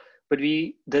regulator. But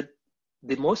the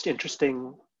most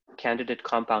interesting candidate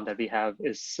compound that we have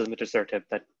is silmutercertib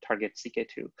that targets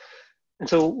CK2. And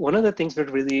so one of the things we're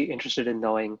really interested in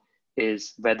knowing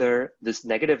is whether this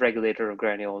negative regulator of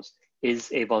granules is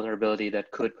a vulnerability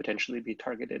that could potentially be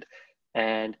targeted.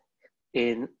 And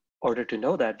in order to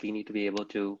know that, we need to be able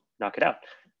to knock it out.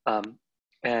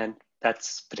 And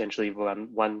that's potentially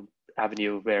one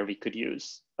avenue where we could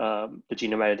use the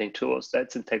genome editing tools that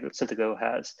Synthego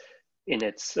has in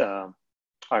its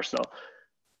arsenal.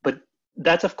 But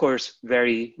that's, of course,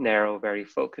 very narrow, very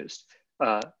focused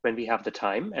when we have the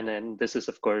time. And then this is,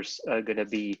 of course, going to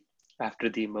be after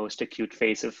the most acute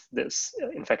phase of this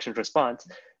infection response,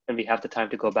 and we have the time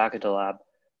to go back into the lab.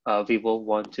 We will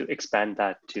want to expand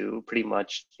that to pretty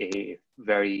much a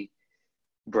very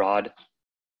broad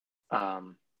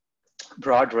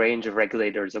range of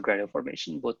regulators of granule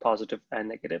formation, both positive and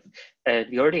negative. And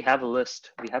we already have a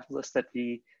list. We have a list that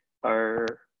we are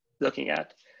looking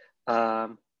at.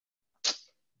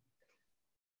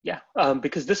 Yeah,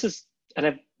 because this is, and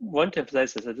I want to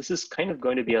emphasize this, that this is kind of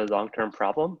going to be a long-term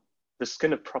problem. This is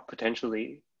going to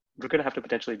potentially, we're going to have to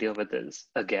potentially deal with this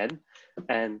again.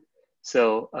 And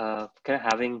so kind of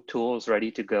having tools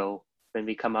ready to go when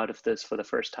we come out of this for the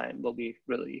first time will be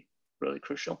really, really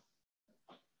crucial.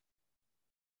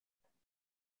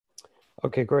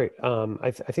 Okay, great.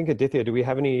 I think, Aditya, do we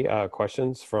have any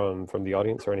questions from the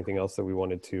audience or anything else that we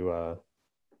wanted to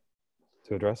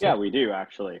address? Yeah, we do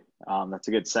actually. That's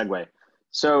a good segue.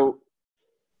 So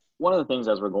one of the things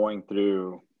as we're going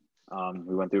through,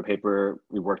 we went through a paper,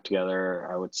 we worked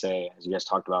together, I would say, as you guys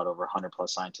talked about, over 100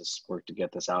 plus scientists worked to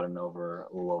get this out in a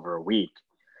little over a week.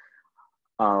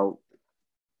 One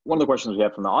of the questions we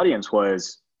had from the audience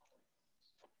was,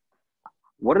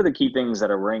 what are the key things that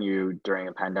are worrying you during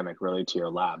a pandemic related to your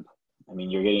lab? I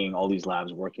mean, you're getting all these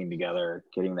labs working together,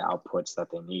 getting the outputs that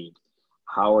they need.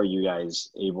 How are you guys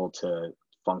able to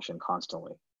function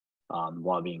constantly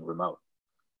while being remote?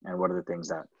 And what are the things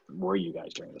that worry you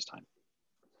guys during this time?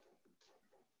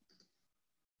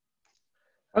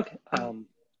 Okay.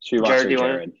 Srivats or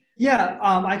Jared? Yeah,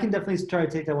 I can definitely try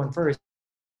to take that one first.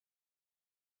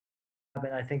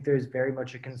 And I think there's very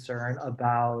much a concern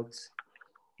about,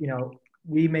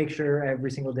 we make sure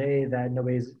every single day that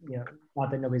nobody's,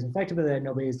 not that nobody's infected, but that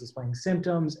nobody is displaying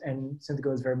symptoms. And Synthego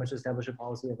has very much established a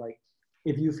policy of like,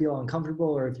 if you feel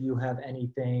uncomfortable or if you have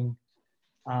anything,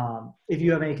 if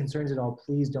you have any concerns at all,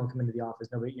 please don't come into the office.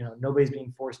 Nobody's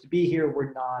being forced to be here.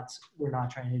 We're not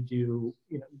trying to do,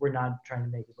 we're not trying to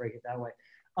make it break it that way.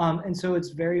 And so it's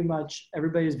very much,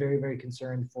 everybody is very, very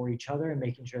concerned for each other and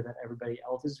making sure that everybody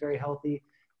else is very healthy.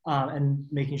 And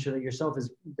making sure that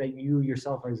you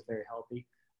yourself is very healthy.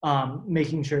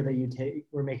 Making sure that you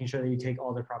take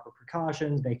all the proper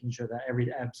precautions, making sure that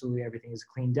absolutely everything is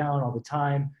cleaned down all the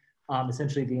time.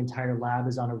 Essentially the entire lab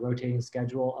is on a rotating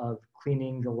schedule of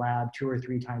cleaning the lab 2 or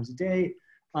 3 times a day,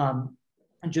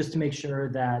 just to make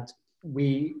sure that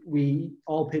we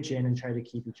all pitch in and try to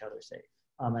keep each other safe.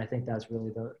 I think that's really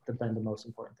been the most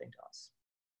important thing to us.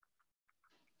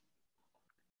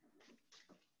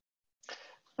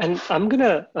 And I'm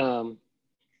gonna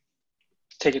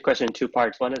take a question in 2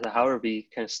 parts. One is how are we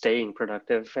kind of staying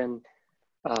productive? And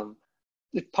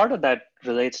part of that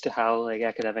relates to how like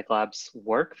academic labs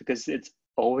work, because it's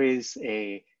always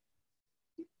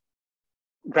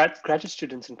graduate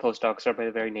students and postdocs are by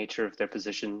the very nature of their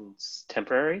positions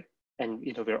temporary. And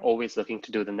we're always looking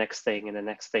to do the next thing and the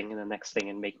next thing and the next thing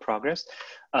and make progress.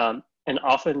 And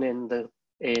often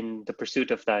in the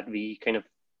pursuit of that, we kind of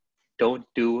don't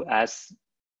do as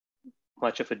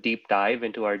much of a deep dive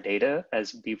into our data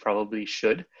as we probably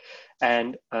should.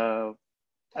 And at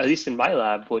least in my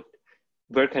lab,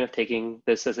 we're kind of taking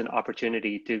this as an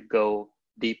opportunity to go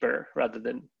deeper rather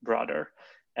than broader.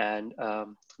 And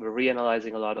we're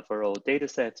reanalyzing a lot of our old data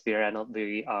sets. We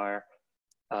are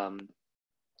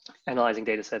analyzing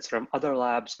data sets from other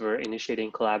labs. We're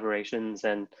initiating collaborations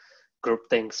and group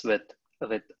things with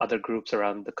other groups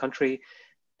around the country.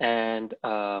 And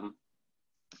I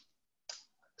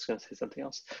was going to say something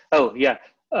else. Oh, yeah.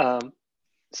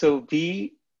 So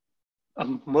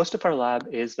most of our lab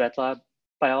is wet lab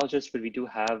biologists, but we do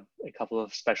have a couple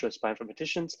of specialist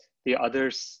bioinformaticians. The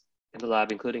others in the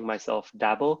lab, including myself,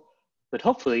 dabble. But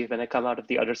hopefully, when I come out of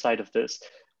the other side of this,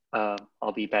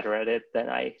 I'll be better at it than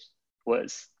I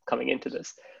was coming into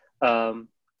this. And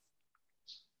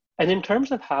in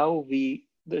terms of how the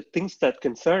things that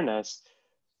concern us,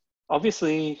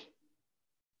 obviously,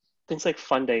 things like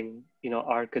funding,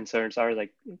 our concerns are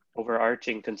like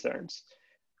overarching concerns.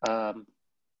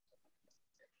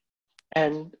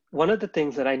 And one of the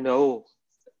things that I know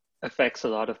affects a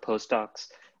lot of postdocs,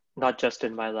 not just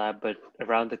in my lab, but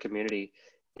around the community,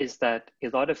 is that a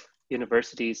lot of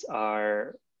universities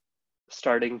are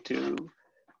starting to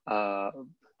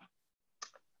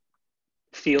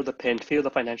feel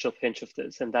the financial pinch of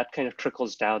this, and that kind of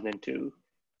trickles down into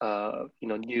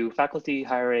new faculty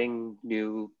hiring,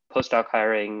 new postdoc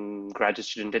hiring, graduate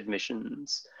student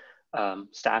admissions,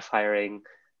 staff hiring,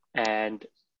 and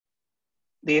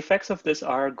the effects of this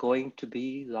are going to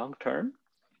be long-term.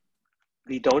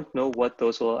 We don't know what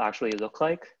those will actually look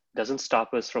like. It doesn't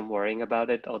stop us from worrying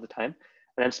about it all the time.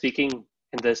 And I'm speaking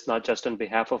in this not just on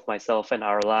behalf of myself and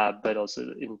our lab, but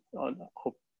also on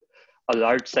a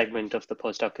large segment of the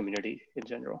postdoc community in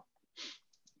general.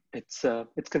 It's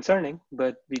concerning,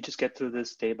 but we just get through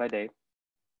this day by day.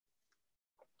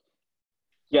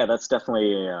 Yeah, that's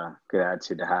definitely a good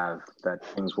attitude to have, that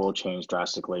things will change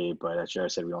drastically, but as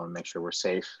Jared said, we want to make sure we're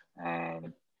safe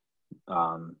and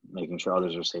making sure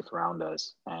others are safe around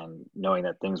us and knowing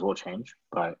that things will change,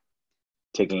 but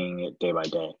taking it day by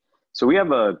day. So we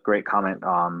have a great comment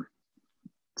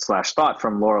slash thought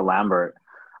from Laura Lambert.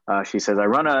 She says, I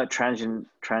run a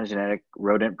transgenic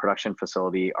rodent production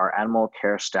facility. Our animal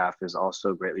care staff is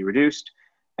also greatly reduced,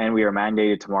 and we are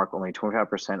mandated to mark only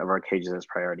 25% of our cages as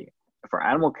priority. If our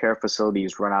animal care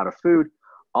facilities run out of food,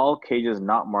 all cages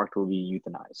not marked will be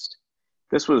euthanized.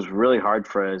 This was really hard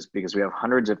for us because we have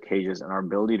hundreds of cages and our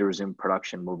ability to resume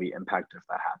production will be impacted if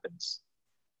that happens.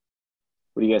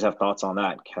 What do you guys have thoughts on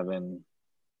that, Kevin,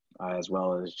 as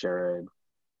well as Jared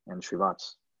and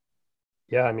Srivats?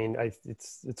 Yeah, I mean,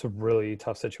 it's a really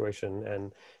tough situation,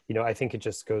 and I think it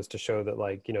just goes to show that,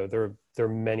 like, there are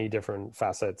many different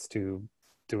facets to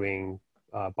doing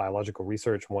biological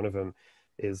research. One of them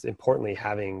is importantly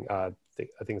having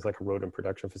things like a rodent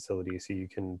production facility, so you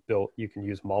can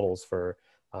use models for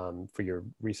your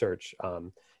research.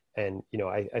 And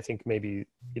I think maybe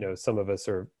some of us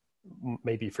are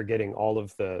maybe forgetting all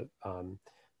of the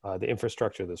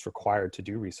infrastructure that's required to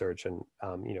do research. And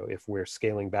if we're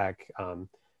scaling back,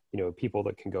 people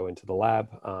that can go into the lab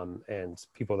and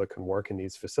people that can work in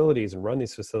these facilities and run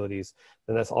these facilities,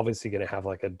 then that's obviously going to have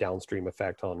like a downstream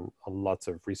effect on lots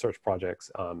of research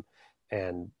projects.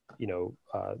 And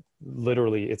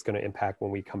literally, it's going to impact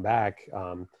when we come back.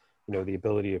 The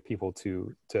ability of people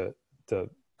to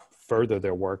further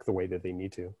their work the way that they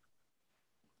need to.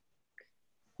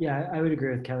 Yeah, I would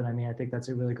agree with Kevin. I mean, I think that's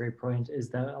a really great point, is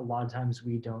that a lot of times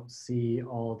we don't see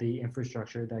all the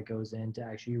infrastructure that goes into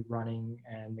actually running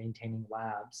and maintaining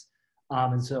labs.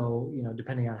 And so,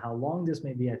 depending on how long this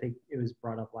may be, I think it was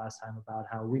brought up last time about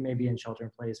how we may be in shelter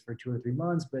in place for 2 or 3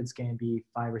 months, but it's going to be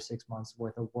 5 or 6 months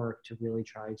worth of work to really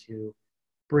try to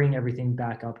bring everything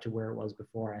back up to where it was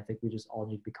before. And I think we just all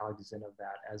need to be cognizant of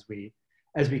that as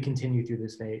we continue through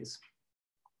this phase.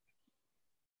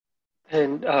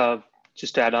 And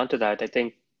just to add on to that, I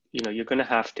think, you're going to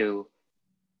have to,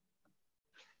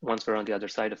 once we're on the other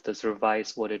side of this,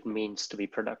 revise what it means to be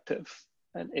productive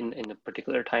and in a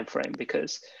particular time frame,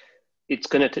 because it's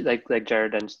going to, like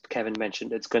Jared and Kevin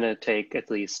mentioned, it's going to take at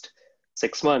least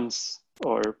 6 months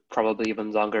or probably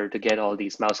even longer to get all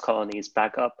these mouse colonies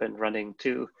back up and running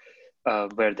to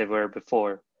where they were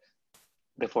before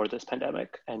this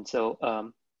pandemic. And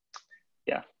so,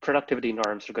 yeah, productivity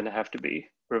norms are going to have to be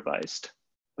revised,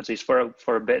 at least for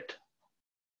a bit.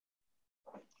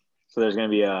 So there's going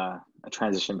to be a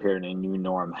transition period and a new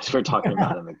norm, as we're talking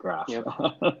about in the graph. Yep.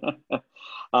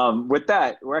 With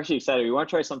that, we're actually excited. We want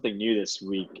to try something new this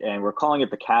week, and we're calling it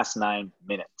the Cas9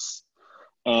 Minutes.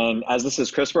 And as this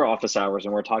is CRISPR Office Hours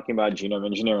and we're talking about genome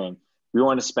engineering, we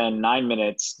want to spend 9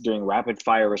 minutes doing rapid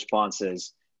fire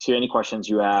responses to any questions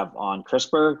you have on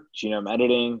CRISPR, genome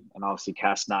editing, and obviously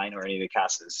Cas9 or any of the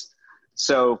Cases.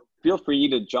 So feel free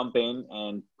to jump in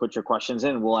and put your questions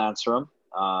in. We'll answer them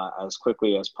as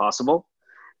quickly as possible.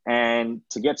 And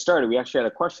to get started, we actually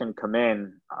had a question come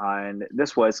in, and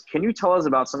this was, can you tell us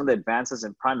about some of the advances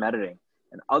in prime editing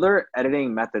and other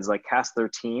editing methods like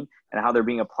Cas13 and how they're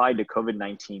being applied to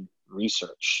COVID-19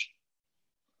 research?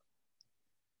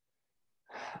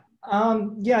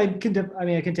 Yeah, I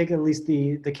can take at least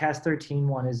the Cas13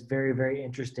 one is very, very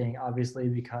interesting, obviously,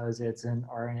 because it's an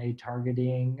RNA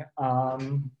targeting,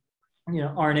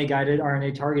 RNA guided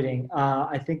RNA targeting.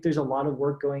 I think there's a lot of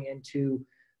work going into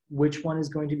which one is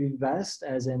going to be best,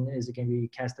 as in, is it going to be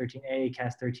Cas13A,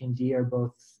 Cas13D are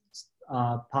both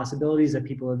possibilities that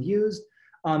people have used,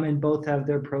 and both have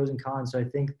their pros and cons. So I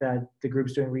think that the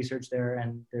group's doing research there,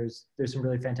 and there's some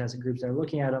really fantastic groups that are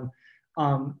looking at them.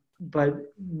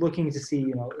 But looking to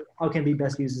see, how can be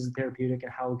best used as a therapeutic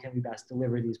and how can we best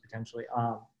deliver these potentially.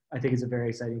 I think it's a very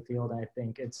exciting field, and I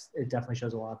think it definitely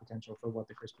shows a lot of potential for what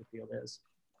the CRISPR field is.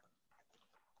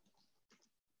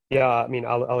 Yeah, I mean,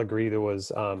 I'll agree. There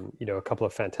was, a couple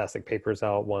of fantastic papers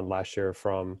out. One last year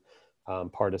from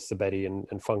Pardis Sabeti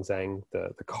and Feng Zhang,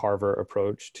 the Carver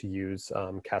approach to use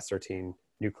Cas13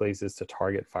 nucleases to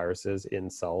target viruses in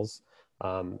cells.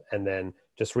 And then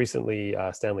just recently,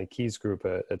 Stanley Key's group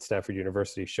at Stanford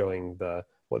University showing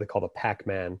what they call the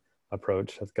Pac-Man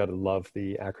approach. I've got to love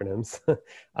the acronyms.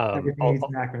 Everything needs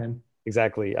an acronym.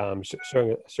 Exactly.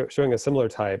 Showing a similar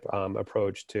type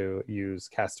approach to use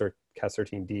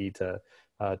Cas13D to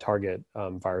target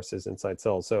viruses inside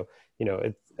cells. So,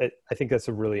 I think that's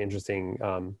a really interesting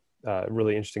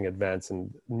advance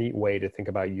and neat way to think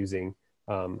about using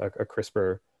a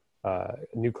CRISPR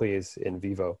nuclease in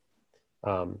vivo.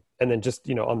 And then just,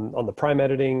 on the prime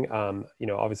editing,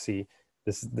 obviously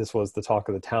this was the talk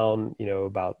of the town,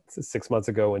 about 6 months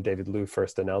ago when David Liu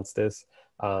first announced this.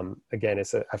 Again,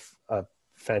 it's a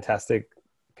fantastic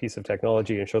piece of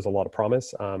technology and shows a lot of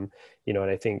promise. And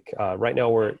I think right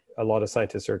now a lot of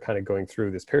scientists are kind of going through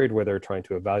this period where they're trying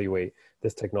to evaluate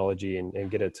this technology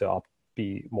and get it to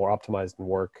be more optimized and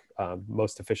work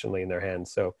most efficiently in their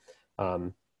hands. So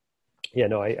yeah,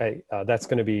 no, that's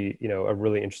going to be, you know, a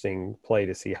really interesting play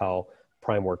to see how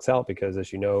Prime works out, because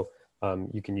as you know,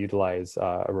 you can utilize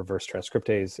a reverse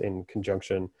transcriptase in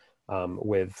conjunction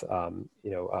with,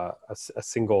 you know, a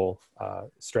single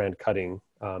strand cutting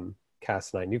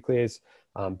Cas9 nuclease,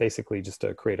 basically just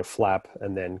to create a flap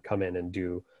and then come in and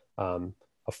do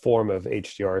a form of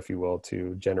HDR, if you will,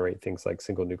 to generate things like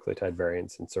single nucleotide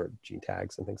variants, insert gene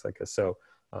tags and things like this. So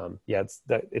yeah,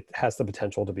 it has the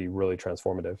potential to be really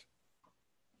transformative.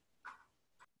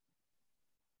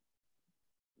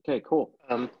 Okay, cool.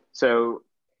 So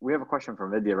we have a question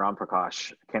from Vidya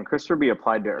Ramprakash. Can CRISPR be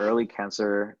applied to early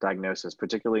cancer diagnosis,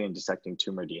 particularly in dissecting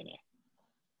tumor DNA?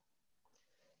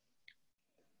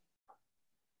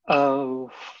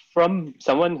 From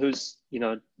someone who's, you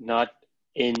know, not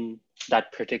in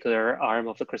that particular arm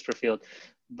of the CRISPR field,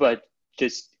 but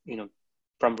just, you know,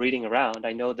 from reading around,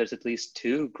 I know there's at least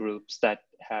 2 groups that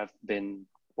have been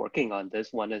working on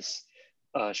this. One is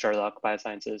Sherlock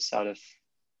Biosciences out of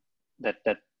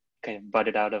that kind of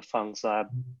budded out of Fang's lab,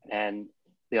 and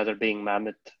the other being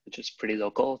Mammoth, which is pretty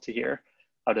local to here,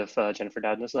 out of Jennifer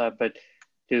Doudna's lab. But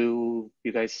do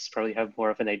you guys probably have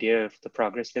more of an idea of the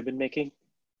progress they've been making?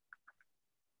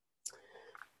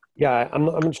 Yeah, I'm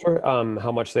not sure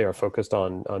how much they are focused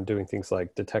on doing things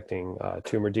like detecting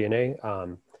tumor DNA.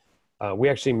 We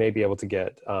actually may be able to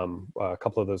get a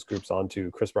couple of those groups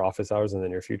onto CRISPR Office Hours in the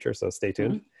near future, so stay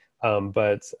tuned.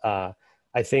 But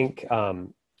I think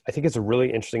it's a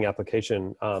really interesting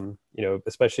application. You know,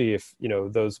 especially if, you know,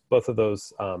 both of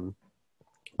those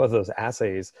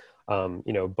assays,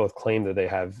 you know, both claim that they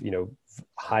have, you know,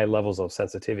 high levels of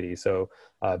sensitivity. So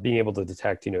being able to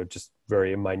detect, you know, just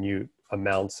very minute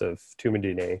amounts of tumor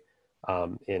DNA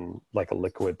in like a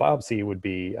liquid biopsy would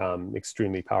be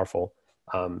extremely powerful.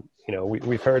 You know,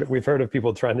 we've heard of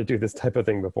people trying to do this type of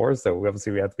thing before, so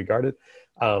obviously we have to be guarded.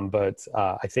 But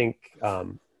I think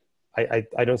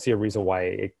I don't see a reason why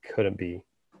it couldn't be.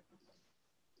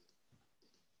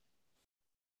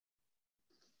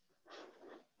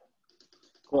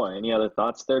 Cool. Any other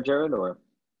thoughts there, Jared? Or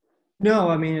no,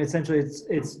 I mean, essentially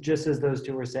it's just as those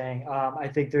 2 were saying. I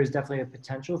think there's definitely a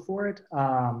potential for it,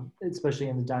 especially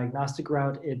in the diagnostic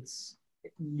route. It's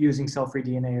using cell-free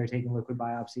DNA or taking liquid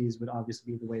biopsies would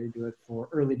obviously be the way to do it for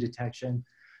early detection.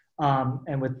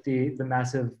 And with the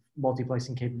massive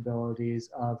multiplexing capabilities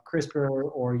of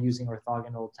CRISPR or using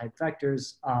orthogonal type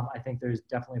vectors, I think there's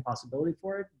definitely a possibility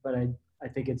for it, but I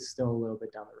think it's still a little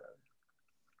bit down the road.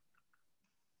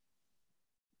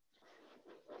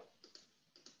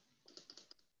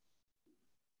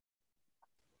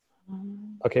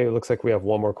 Okay, it looks like we have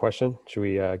one more question. Should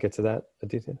we get to that,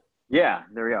 Aditya? yeah,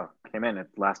 there we go. Came in at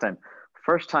last time.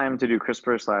 First time to do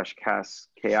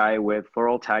CRISPR/Cas9 with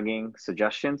floral tagging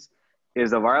suggestions.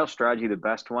 Is the viral strategy the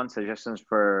best one? Suggestions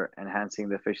for enhancing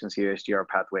the efficiency of HDR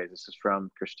pathways. This is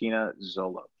from Christina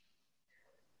Zolo.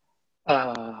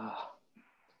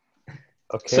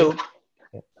 Okay. So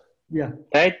yeah,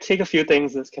 can I take a few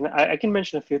things? I can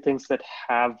mention a few things that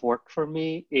have worked for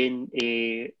me in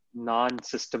a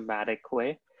non-systematic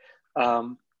way.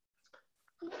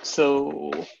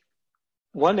 So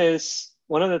one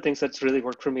of the things that's really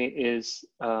worked for me is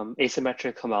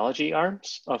asymmetric homology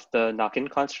arms of the knock-in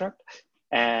construct.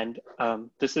 And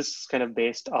this is kind of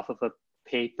based off of a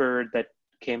paper that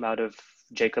came out of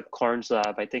Jacob Korn's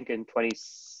lab, I think in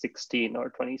 2016 or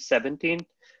 2017.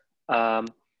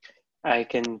 I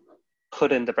can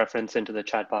put in the reference into the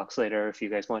chat box later if you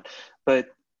guys want. But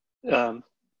the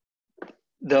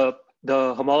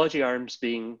homology arms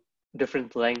being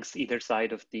different lengths either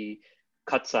side of the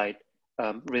cut site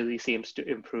really seems to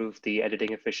improve the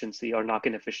editing efficiency or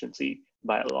knock-in efficiency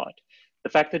by a lot. The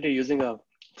fact that you're using a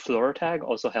floral tag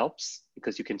also helps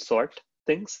because you can sort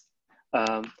things.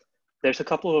 There's a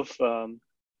couple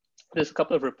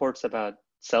of reports about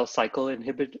cell cycle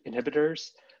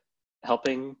inhibitors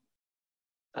helping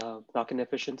knock-in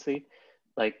efficiency,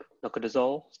 like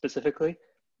nocodazole specifically,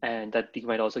 and that you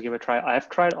might also give a try. I've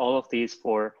tried all of these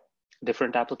for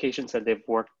different applications and they've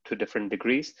worked to different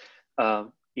degrees.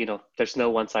 You know, there's no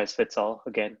one size fits all.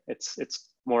 Again, it's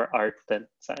more art than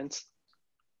science.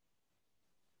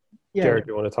 yeah. Jared,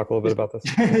 do you want to talk a little bit about this?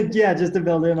 Yeah, just to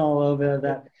build in a little bit of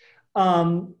that.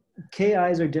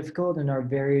 KIs are difficult and are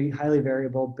very highly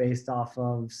variable based off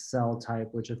of cell type,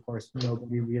 which of course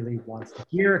nobody really wants to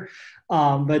hear,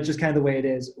 but just kind of the way it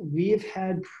is. We've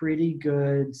had pretty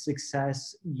good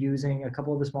success using a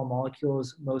couple of the small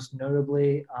molecules, most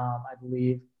notably, I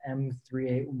believe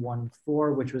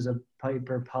M3814, which was a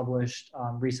paper published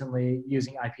recently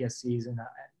using iPSCs and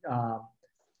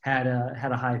had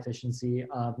a high efficiency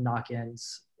of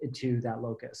knock-ins to that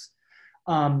locus.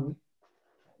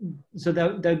 So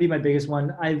that would be my biggest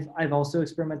one. I've also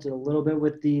experimented a little bit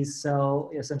with the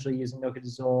cell, essentially using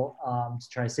nocadazole to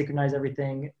try to synchronize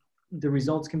everything. The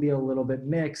results can be a little bit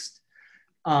mixed.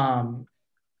 One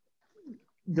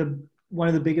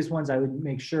of the biggest ones I would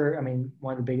make sure,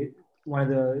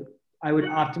 I would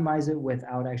optimize it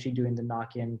without actually doing the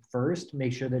knock-in first.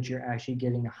 Make sure that you're actually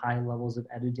getting high levels of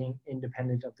editing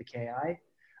independent of the KI,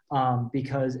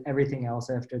 because everything else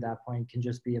after that point can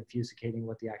just be obfuscating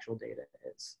what the actual data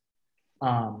is.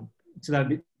 So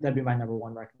that'd be my number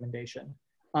one recommendation.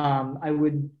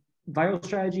 Viral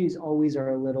strategies always are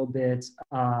a little bit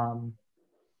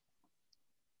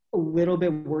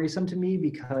worrisome to me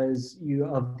because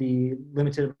of the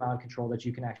limited amount of control that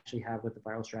you can actually have with the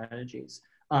viral strategies.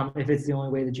 If it's the only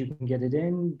way that you can get it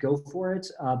in, go for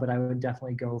it. But I would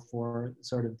definitely go for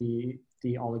sort of the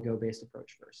oligo-based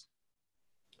approach first.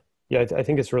 Yeah, I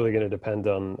think it's really going to depend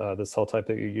on the cell type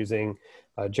that you're using.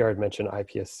 Jared mentioned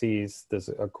iPSCs. There's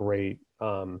a great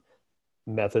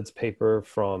methods paper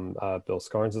from Bill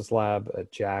Scarnes' lab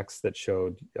at JAX that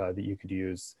showed that you could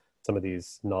use some of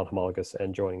these non-homologous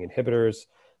end joining inhibitors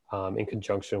in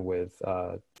conjunction with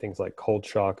things like cold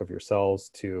shock of your cells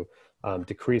to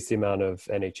decrease the amount of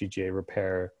NHEGA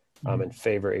repair and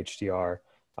favor HDR.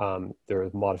 There are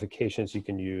modifications you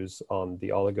can use on the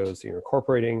oligos that you're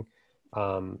incorporating.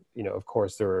 Of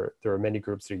course, there are many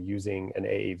groups that are using an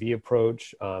AAV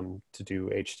approach to do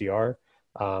HDR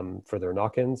for their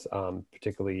knock-ins,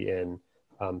 particularly in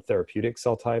therapeutic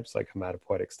cell types like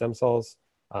hematopoietic stem cells.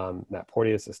 Matt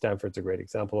Porteous at Stanford's a great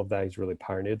example of that. He's really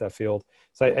pioneered that field.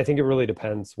 So I think it really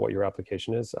depends what your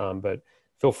application is, but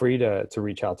feel free to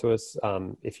reach out to us.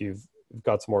 If you've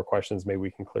got some more questions, maybe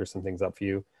we can clear some things up for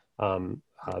you.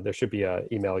 There should be an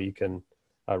email you can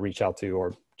reach out to,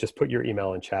 or just put your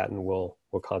email in chat and we'll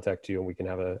contact you and we can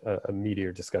have a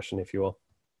meatier discussion, if you will.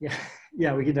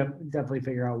 Yeah, we can definitely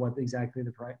figure out what exactly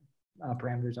the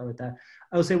parameters are with that.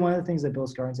 I will say one of the things that Bill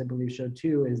Scarnes, I believe, showed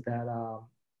too is that, a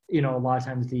lot of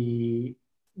times the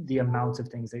amounts of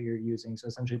things that you're using, so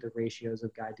essentially the ratios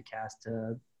of guide to Cas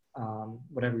to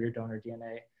whatever your donor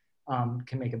DNA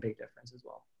can make a big difference as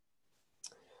well.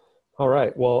 All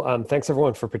right. Well, thanks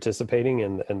everyone for participating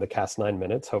in the Cas9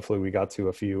 minutes. Hopefully we got to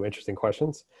a few interesting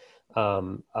questions.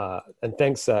 And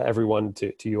thanks everyone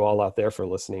to you all out there for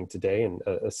listening today. And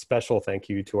a special thank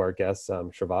you to our guests,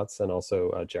 Srivats and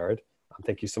also Jared.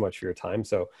 Thank you so much for your time.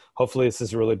 So hopefully this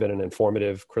has really been an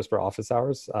informative CRISPR Office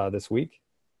Hours this week.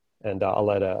 And I'll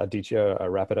let Aditya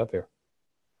wrap it up here.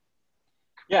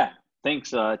 Yeah,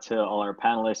 thanks to all our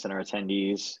panelists and our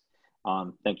attendees.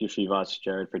 Thank you, Srivats,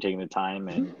 Jared, for taking the time.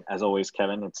 And as always,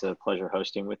 Kevin, it's a pleasure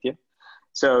hosting with you.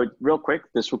 So real quick,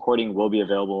 this recording will be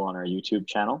available on our YouTube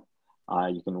channel.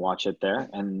 You can watch it there.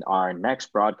 And our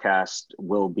next broadcast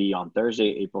will be on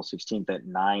Thursday, April 16th at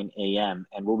 9 a.m.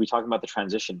 And we'll be talking about the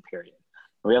transition period.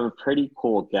 We have a pretty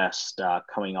cool guest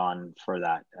coming on for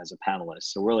that as a panelist.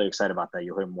 So we're really excited about that.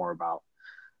 You'll hear more about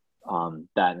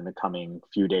that in the coming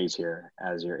few days here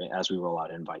as we roll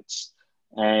out invites.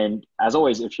 And as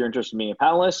always, if you're interested in being a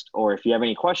panelist or if you have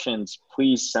any questions,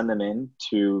 please send them in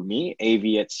to me,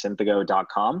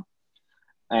 av@synthego.com,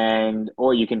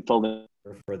 or you can fill them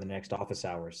for the next office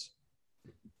hours.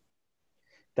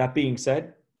 That being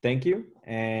said, thank you,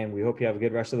 and we hope you have a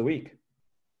good rest of the week.